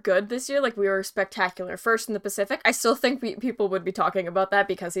we were good this year, like we were spectacular first in the Pacific, I still think people would be talking about that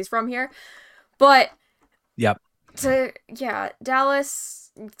because he's from here. But yep.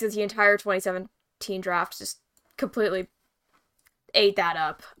 Dallas did the entire 2017 draft just completely ate that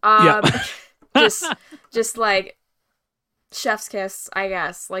up. Just like chef's kiss, I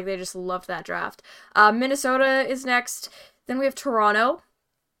guess. Like they just loved that draft. Minnesota is next. Then we have Toronto.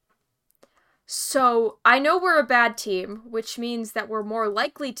 So I know we're a bad team, which means that we're more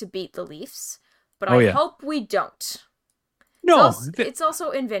likely to beat the Leafs, but I hope we don't. No, it's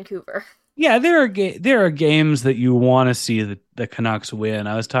also in Vancouver. Yeah, there are games that you want to see the Canucks win.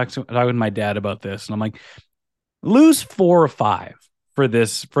 I was talking with my dad about this, and I'm like, lose 4 or 5 for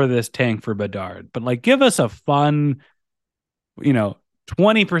this tank for Bedard, but like give us a fun,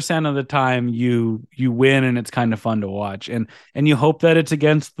 20% of the time you win and it's kind of fun to watch, and you hope that it's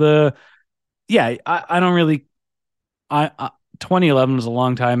against the. Yeah, I don't really. 2011 was a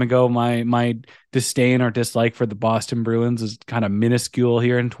long time ago. My disdain or dislike for the Boston Bruins is kind of minuscule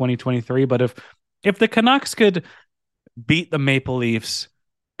here in 2023. But if the Canucks could beat the Maple Leafs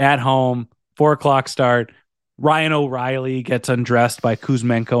at home, 4:00 start, Ryan O'Reilly gets undressed by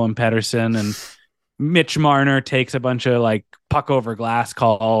Kuzmenko and Pettersson, and Mitch Marner takes a bunch of like puck over glass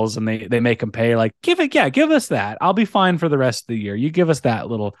calls, and they make him pay. Like give us that. I'll be fine for the rest of the year. You give us that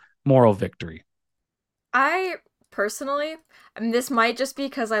little moral victory. I personally, this might just be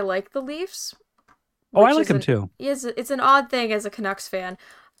because I like the Leafs. Oh, I like them too. It's an odd thing as a Canucks fan.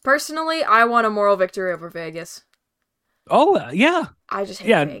 Personally, I want a moral victory over Vegas. Oh, yeah. I just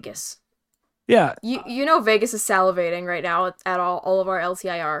hate Vegas. Yeah. You know Vegas is salivating right now at all of our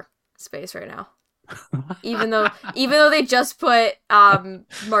LTIR space right now. even though they just put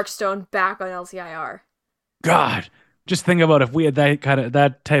Mark Stone back on LTIR. God, just think about if we had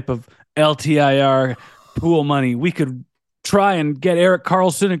that type of LTIR pool money, we could try and get Erik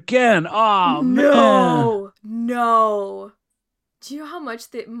Karlsson again. Oh, man. No. Do you know how much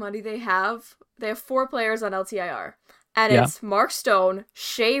money they have? They have 4 players on LTIR. And it's Mark Stone,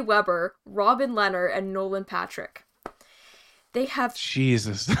 Shea Weber, Robin Leonard, and Nolan Patrick. They have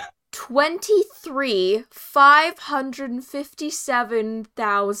Jesus.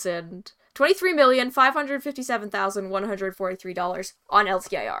 23,557,143 on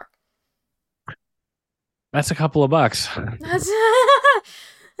LTIR. That's a couple of bucks.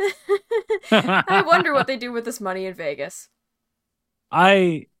 I wonder what they do with this money in Vegas.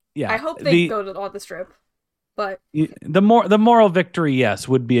 I hope they go on the Strip. But the moral victory, yes,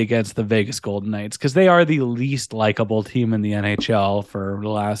 would be against the Vegas Golden Knights, because they are the least likable team in the NHL for the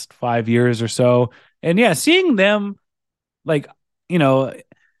last 5 years or so. And yeah, seeing them, like, even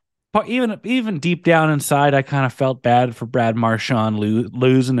deep down inside, I kind of felt bad for Brad Marchand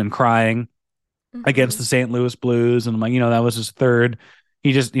losing and crying against the St. Louis Blues, and I'm like, that was his third.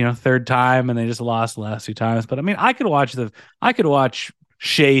 He just, third time, and they just lost the last 2 times. But I mean, I could watch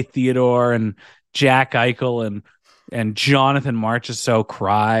Shea Theodore and Jack Eichel and Jonathan Marchessault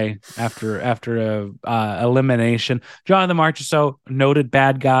cry after a elimination. Jonathan Marchessault, noted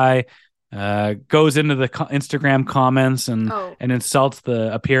bad guy, goes into the Instagram comments and insults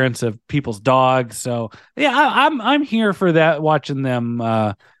the appearance of people's dogs. So yeah, I'm here for that. Watching them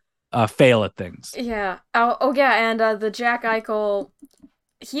fail at things. Yeah. Oh yeah, and the Jack Eichel,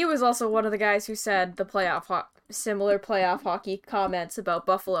 he was also one of the guys who said the similar playoff hockey comments about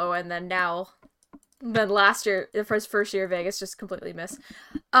Buffalo, and then last year, the first year, Vegas just completely missed.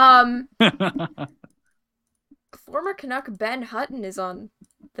 Former Canuck Ben Hutton is on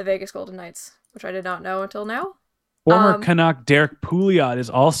the Vegas Golden Knights, which I did not know until now. Former Canuck Derek Pouliot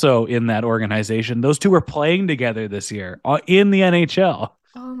is also in that organization. Those two are playing together this year in the NHL.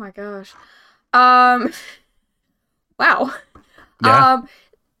 Oh my gosh. Wow. Yeah.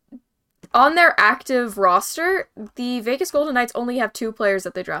 On their active roster, the Vegas Golden Knights only have 2 players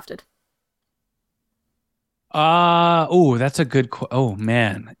that they drafted. Oh, that's a good. Oh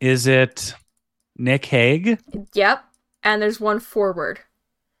man, is it Nick Hague? Yep. And there's one forward.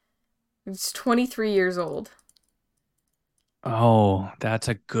 He's 23 years old. Oh, that's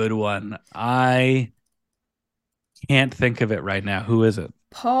a good one. I can't think of it right now. Who is it?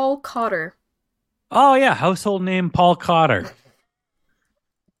 Paul Cotter. Oh yeah, household name Paul Cotter.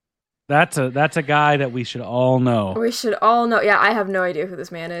 That's a guy that we should all know. We should all know. Yeah, I have no idea who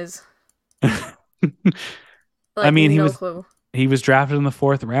this man is. I Like, mean, no clue. he was drafted in the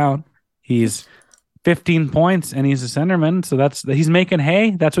fourth round. He's 15 points and he's a centerman, so he's making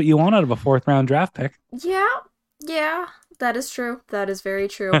hay. That's what you want out of a fourth round draft pick. Yeah, that is true. That is very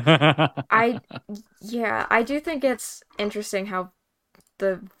true. I do think it's interesting how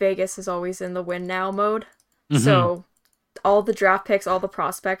the Vegas is always in the win now mode. So all the draft picks, all the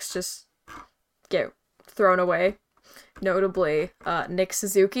prospects just get thrown away. Notably, Nick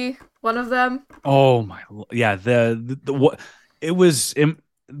Suzuki, one of them. Oh my, yeah. The what it was.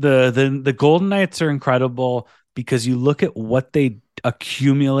 The Golden Knights are incredible because you look at what they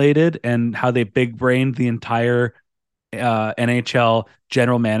accumulated and how they big brained the entire NHL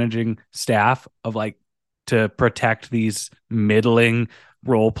general managing staff of like to protect these middling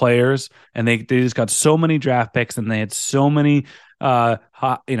role players, and they just got so many draft picks and they had so many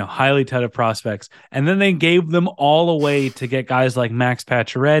highly touted prospects, and then they gave them all away to get guys like Max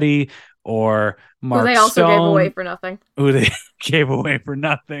Pacioretty or Mark Who they also gave Stone, away for nothing. who they gave away for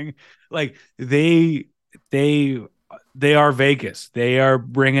nothing. Like they are Vegas. They are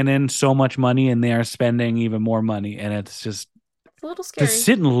bringing in so much money and they are spending even more money, and it's just It's a little scary. to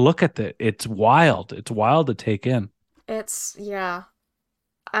sit and look at it. It's wild. It's wild to take in. Yeah.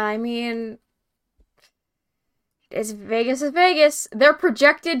 I mean, it's Vegas is Vegas. Their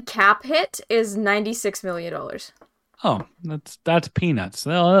projected cap hit is $96 million. Oh, that's peanuts.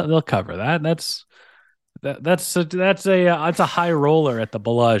 They'll cover that. That's a high roller at the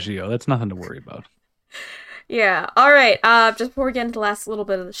Bellagio. That's nothing to worry about. Yeah. All right. Just before we get into the last little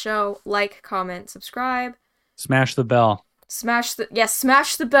bit of the show, like, comment, subscribe. Smash the bell. Smash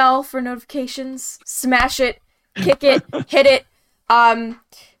the bell for notifications. Smash it, kick it, hit it.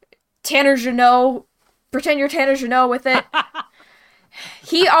 Tanner Jeannot, pretend you're Tanner Jeannot with it.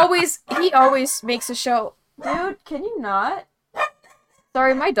 He always makes a show. Dude, can you not?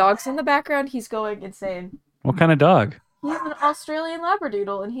 Sorry, my dog's in the background. He's going insane. What kind of dog? He's an Australian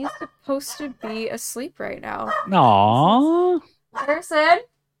Labradoodle, and he's supposed to be asleep right now. Aww. Harrison!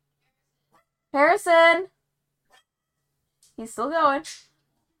 He's still going.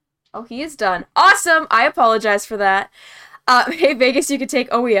 Oh, he is done. Awesome! I apologize for that. Hey, Vegas, you could take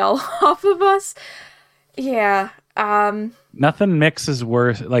OEL off of us. Yeah. Nothing mixes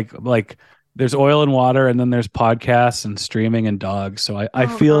worse. Like there's oil and water, and then there's podcasts and streaming and dogs. So I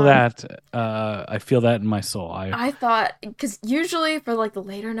feel God. that. I feel that in my soul. I thought, because usually for like the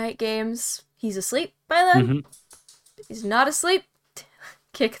later night games, he's asleep by then. Mm-hmm. He's not asleep.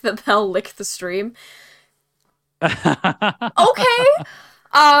 Kick the bell, lick the stream. Okay.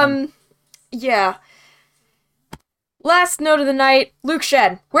 Yeah. Last note of the night, Luke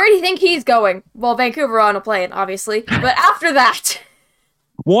Schenn. Where do you think he's going? Well, Vancouver on a plane, obviously. But after that...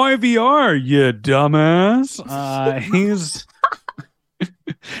 YVR, you dumbass.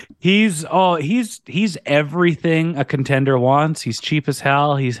 He's everything a contender wants. He's cheap as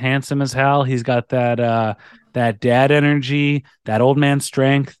hell. He's handsome as hell. He's got that dad energy, that old man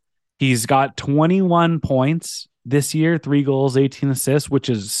strength. He's got 21 points this year, 3 goals, 18 assists, which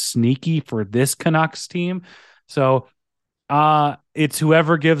is sneaky for this Canucks team. So, it's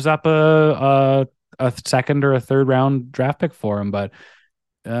whoever gives up a second or a third round draft pick for him, but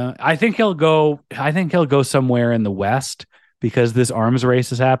I think he'll go somewhere in the West because this arms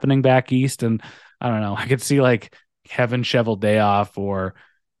race is happening back east, and I don't know. I could see like Kevin Cheveldayoff or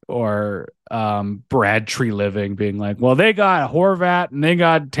Brad Tree Living being like, well, they got Horvat and they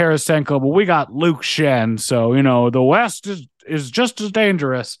got Tarasenko, but we got Luke Schenn, so the West is just as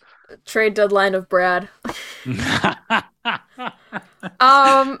dangerous. Trade deadline of Brad.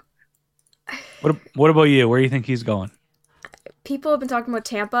 What about you? Where do you think he's going? People have been talking about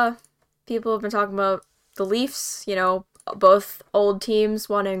Tampa. People have been talking about the Leafs, both old teams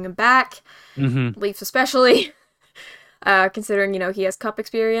wanting him back. Mm-hmm. Leafs especially, considering, he has cup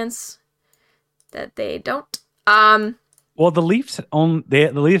experience that they don't. Well, the Leafs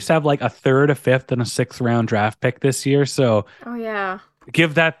have like a third, a fifth, and a sixth round draft pick this year. So oh yeah,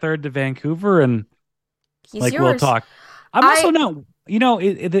 give that third to Vancouver and he's like yours. we'll talk. I'm also not,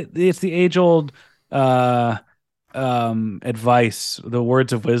 it's the age old advice, the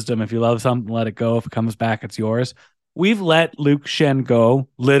words of wisdom. If you love something, let it go. If it comes back, it's yours. We've let Luke Schenn go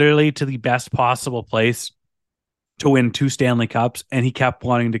literally to the best possible place to win 2 Stanley Cups, and he kept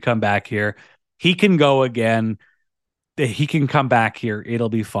wanting to come back here. He can go again. He can come back here. It'll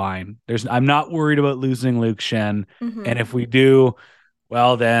be fine. I'm not worried about losing Luke Schenn. Mhm. And if we do,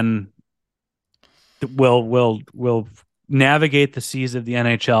 well, then we'll navigate the seas of the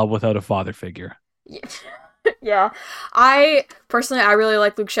NHL without a father figure. Yeah. Yeah. I really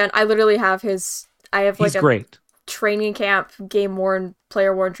like Luke Schenn. I literally have He's like a great. training camp game worn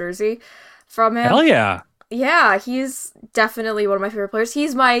player worn jersey from him. Hell yeah. Yeah, he's definitely one of my favorite players.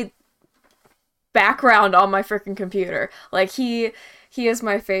 He's my background on my freaking computer. Like he is he's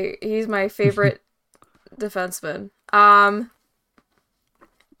my favorite defenseman. On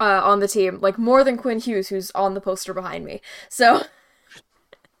the team, like more than Quinn Hughes, who's on the poster behind me. So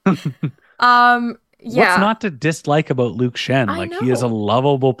yeah. What's not to dislike about Luke Schenn? Like, he is a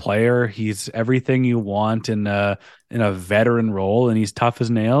lovable player. He's everything you want in a veteran role, and he's tough as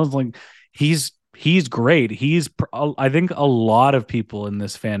nails. Like, he's great. I think a lot of people in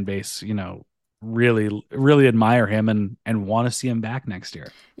this fan base, really, really admire him and want to see him back next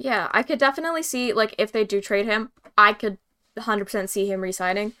year. Yeah, I could definitely see, like, if they do trade him, I could 100% see him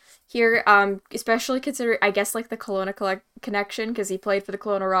re-signing here, especially considering, I guess, like, the Kelowna connection, because he played for the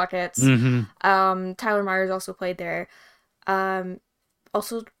Kelowna Rockets. Mm-hmm. Tyler Myers also played there.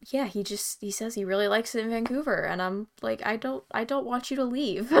 Also, yeah, he says he really likes it in Vancouver, and I'm like, I don't want you to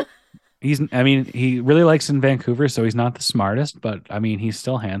leave. He really likes in Vancouver, so he's not the smartest, but I mean, he's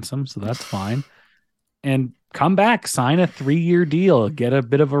still handsome, so that's fine. And come back, sign a 3-year deal, get a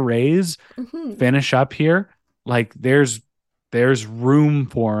bit of a raise, finish up here. Like, there's room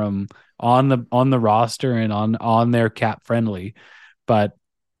for him on the roster and on their cap friendly. But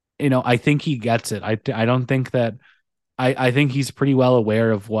I think he gets it. I don't think that I think he's pretty well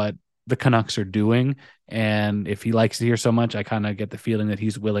aware of what the Canucks are doing. And if he likes it here so much, I kind of get the feeling that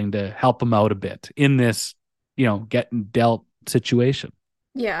he's willing to help him out a bit in this, getting dealt situation.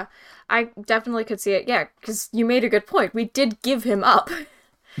 Yeah, I definitely could see it. Yeah, because you made a good point. We did give him up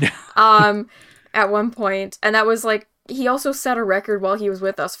at one point, and that was like, he also set a record while he was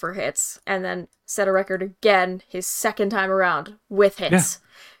with us for hits, and then set a record again his second time around with hits. Yeah.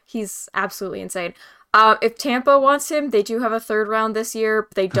 He's absolutely insane. If Tampa wants him, they do have a 3rd round this year.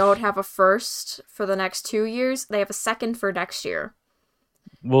 They don't have a 1st for the next 2 years. They have a 2nd for next year.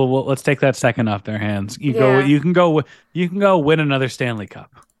 Well, let's take that 2nd off their hands. You can go win another Stanley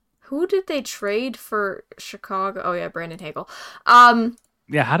Cup. Who did they trade for Chicago? Oh yeah, Brandon Hagel.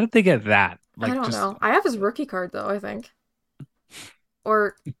 Yeah, how did they get that? Like, I don't know. I have his rookie card though, I think.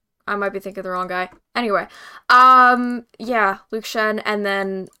 Or I might be thinking the wrong guy. Anyway, yeah, Luke Schenn, and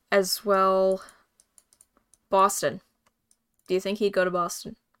then as well, Boston. Do you think he'd go to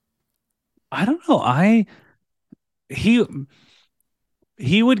Boston? I don't know.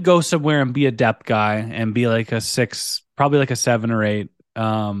 He would go somewhere and be a depth guy and be like a 6, probably like a 7 or 8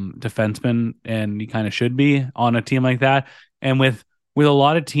 defenseman, and he kind of should be on a team like that. And with a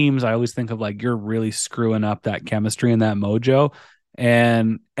lot of teams, I always think of like, you're really screwing up that chemistry and that mojo.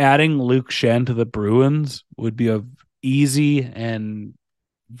 And adding Luke Schenn to the Bruins would be a easy and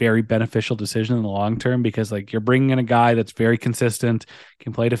very beneficial decision in the long term, because like, you're bringing in a guy that's very consistent,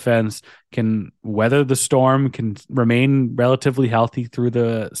 can play defense, can weather the storm, can remain relatively healthy through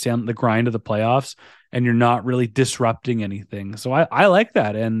the grind of the playoffs, and you're not really disrupting anything. So I like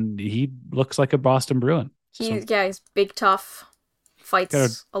that, and he looks like a Boston Bruin. He's big, tough,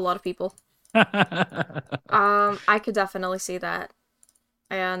 fights a lot of people. I could definitely see that,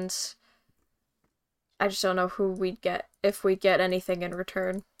 and I just don't know who we'd get, if we'd get anything in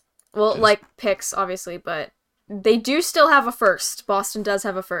return. Well, like picks, obviously, but they do still have a 1st. Boston does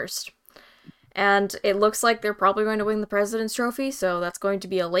have a 1st. And it looks like they're probably going to win the President's Trophy, so that's going to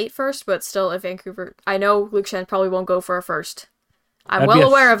be a late 1st, but still, if Vancouver... I know Luke Schenn probably won't go for a 1st. I'm well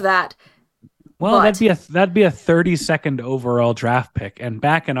aware of that. Well, that'd be a 32nd overall draft pick, and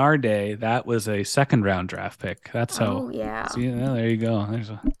back in our day, that was a 2nd round draft pick. That's how... Oh, yeah. See, there you go.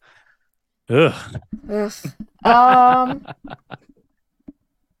 There's a... Ugh.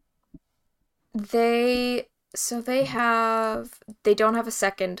 They don't have a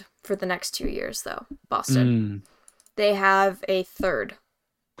 2nd for the next 2 years though. Boston. They have a 3rd.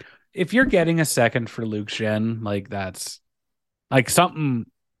 If you're getting a 2nd for Luke Schenn, like, that's like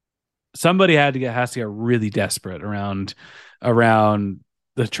somebody has to get really desperate around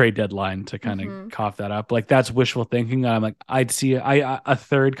the trade deadline to kind of cough that up. Like, that's wishful thinking. I'm like, I'd see a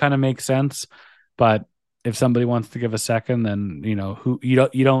 3rd kind of makes sense, but if somebody wants to give a 2nd, then who you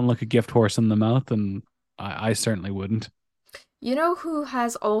don't look a gift horse in the mouth, and I certainly wouldn't. You know who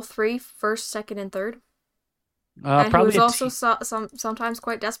has all 3, 1st, 2nd, and 3rd? And probably who's also sometimes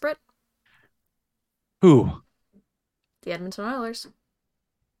quite desperate? Who? The Edmonton Oilers.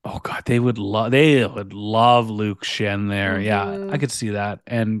 Oh God, they would love Luke Shen there. Yeah, I Mhm. could see that.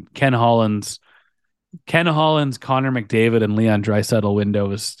 And Ken Holland's Connor McDavid and Leon Draisaitl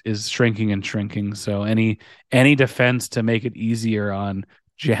window is shrinking and shrinking. So any defense to make it easier on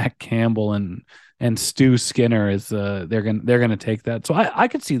Jack Campbell and Stu Skinner is they're gonna take that. So I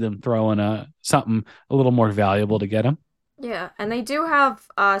could see them throwing something a little more valuable to get him. Yeah, and they do have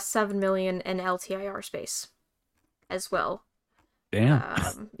 7 million in LTIR space as well.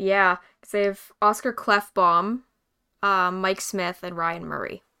 Damn. Yeah, 'cause they have Oscar Clefbaum, Mike Smith, and Ryan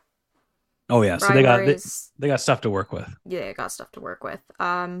Murray. Oh yeah, so Ryan Murray's they got stuff to work with. yeah, got stuff to work with.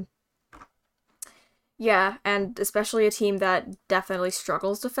 Yeah, and especially a team that definitely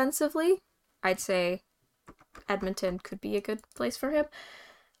struggles defensively. I'd say Edmonton could be a good place for him.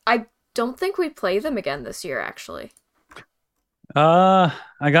 I don't think we play them again this year, actually. I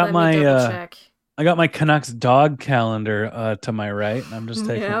got Let me double my check. I got my Canucks dog calendar to my right, and I'm just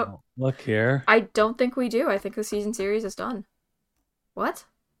taking Yep. a look here. I don't think we do. I think the season series is done. What?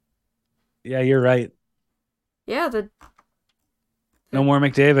 Yeah, you're right. Yeah, No more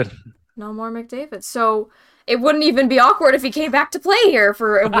McDavid. no more McDavid. So it wouldn't even be awkward if he came back to play here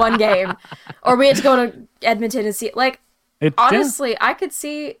for one game, or we had to go to Edmonton and see. Like Yeah. honestly, I could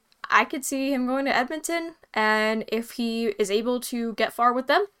see him going to Edmonton, and if he is able to get far with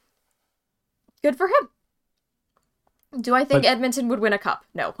them, good for him. Do I think But Edmonton would win a cup?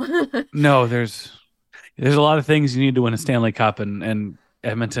 No. no, there's a lot of things you need to win a Stanley Cup, and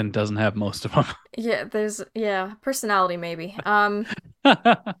Edmonton doesn't have most of them. Yeah, personality maybe.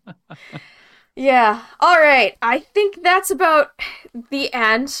 Yeah. All right. I think that's about the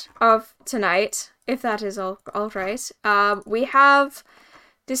end of tonight, if that is all right. We have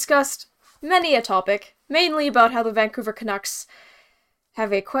discussed many a topic, mainly about how the Vancouver Canucks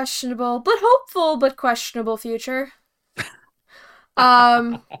have a questionable, but hopeful, but questionable future.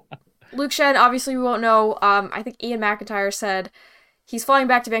 Um, Luke Shen, obviously we won't know. I think Ian McIntyre said he's flying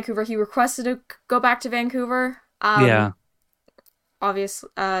back to Vancouver. He requested to go back to Vancouver. Yeah. Obvious,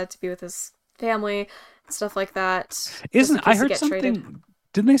 to be with his family, stuff like that. Just in Isn't I case he heard gets something? traded.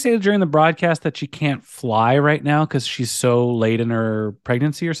 Didn't they say during the broadcast that she can't fly right now because she's so late in her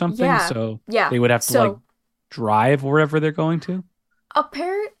pregnancy or something? Yeah. So Yeah. they would have to like drive wherever they're going to.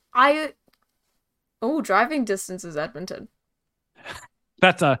 Driving distance is Edmonton.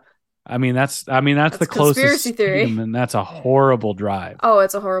 That's the That's closest conspiracy theory. stadium, and that's a horrible drive. Oh,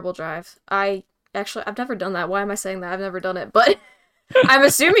 it's a horrible drive. I've never done that. Why am I saying that? I've never done it, but I'm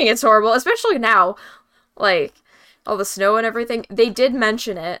assuming it's horrible, especially now. Like, all the snow and everything. They did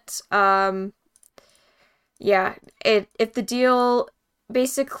mention it. Yeah, if the deal,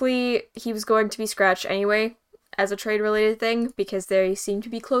 basically, he was going to be scratched anyway as a trade-related thing because they seem to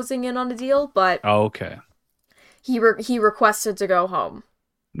be closing in on a deal, but Oh, okay. he requested to go home.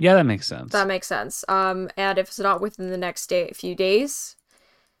 Yeah, that makes sense. That makes sense. And if it's not within the next few days,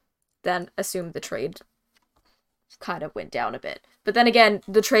 then assume the trade kind of went down a bit. But then again,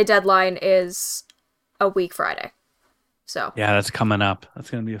 the trade deadline is a week Friday. So Yeah, that's coming up. That's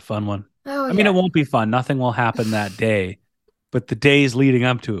going to be a fun one. oh, I mean, it won't be fun. Nothing will happen that day, but the days leading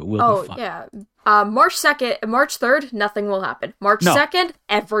up to it will be fun. yeah. March 2nd, March 3rd, nothing will happen. March 2nd,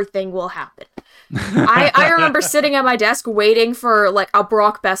 everything will happen. I remember sitting at my desk waiting for like a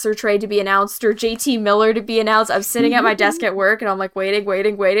Brock Besser trade to be announced or JT Miller to be announced. I'm sitting at my desk at work and I'm like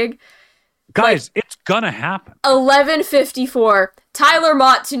waiting. Guys, it's gonna happen. 11:54. Tyler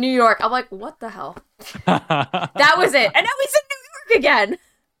Mott to New York. I'm like, what the hell? That was it. And now he's in New York again.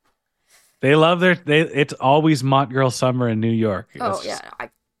 They love it's always Mott Girl summer in New York. Oh yeah,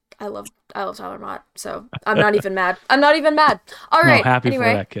 I love Tyler Mott. So I'm not even mad. All right. Happy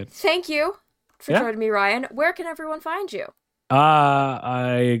anyway, for that kid. Thank you for joining me, Ryan. Where can everyone find you?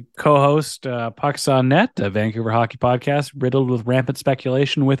 I co-host Pucks on Net, a Vancouver hockey podcast riddled with rampant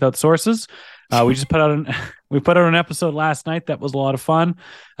speculation without sources. We just put out an episode last night that was a lot of fun.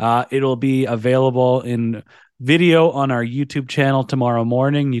 It'll be available in video on our YouTube channel tomorrow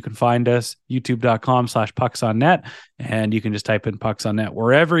morning. You can find us youtube.com/pucksonnet, and you can just type in Pucks on Net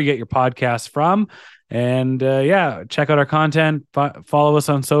wherever you get your podcasts from. And check out our content. Follow us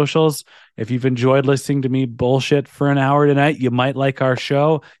on socials. If you've enjoyed listening to me bullshit for an hour tonight, you might like our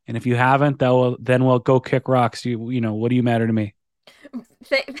show. And if you haven't, then we'll go kick rocks. You know, what do you matter to me?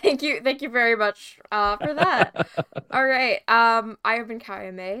 Thank you very much for that. All right. I have been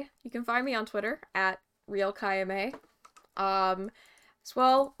Kaya May. You can find me on Twitter at RealKayaMay. As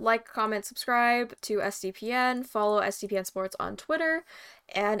well, like, comment, subscribe to SDPN. Follow SDPN Sports on Twitter.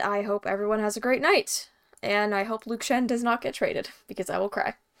 And I hope everyone has a great night. And I hope Luke Shen does not get traded because I will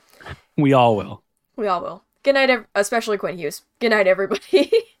cry. We all will. We all will. Good night, especially Quinn Hughes. Good night, everybody.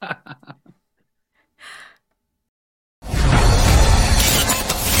 Game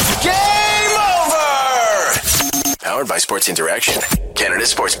over! Powered by Sports Interaction, Canada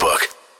Sportsbook.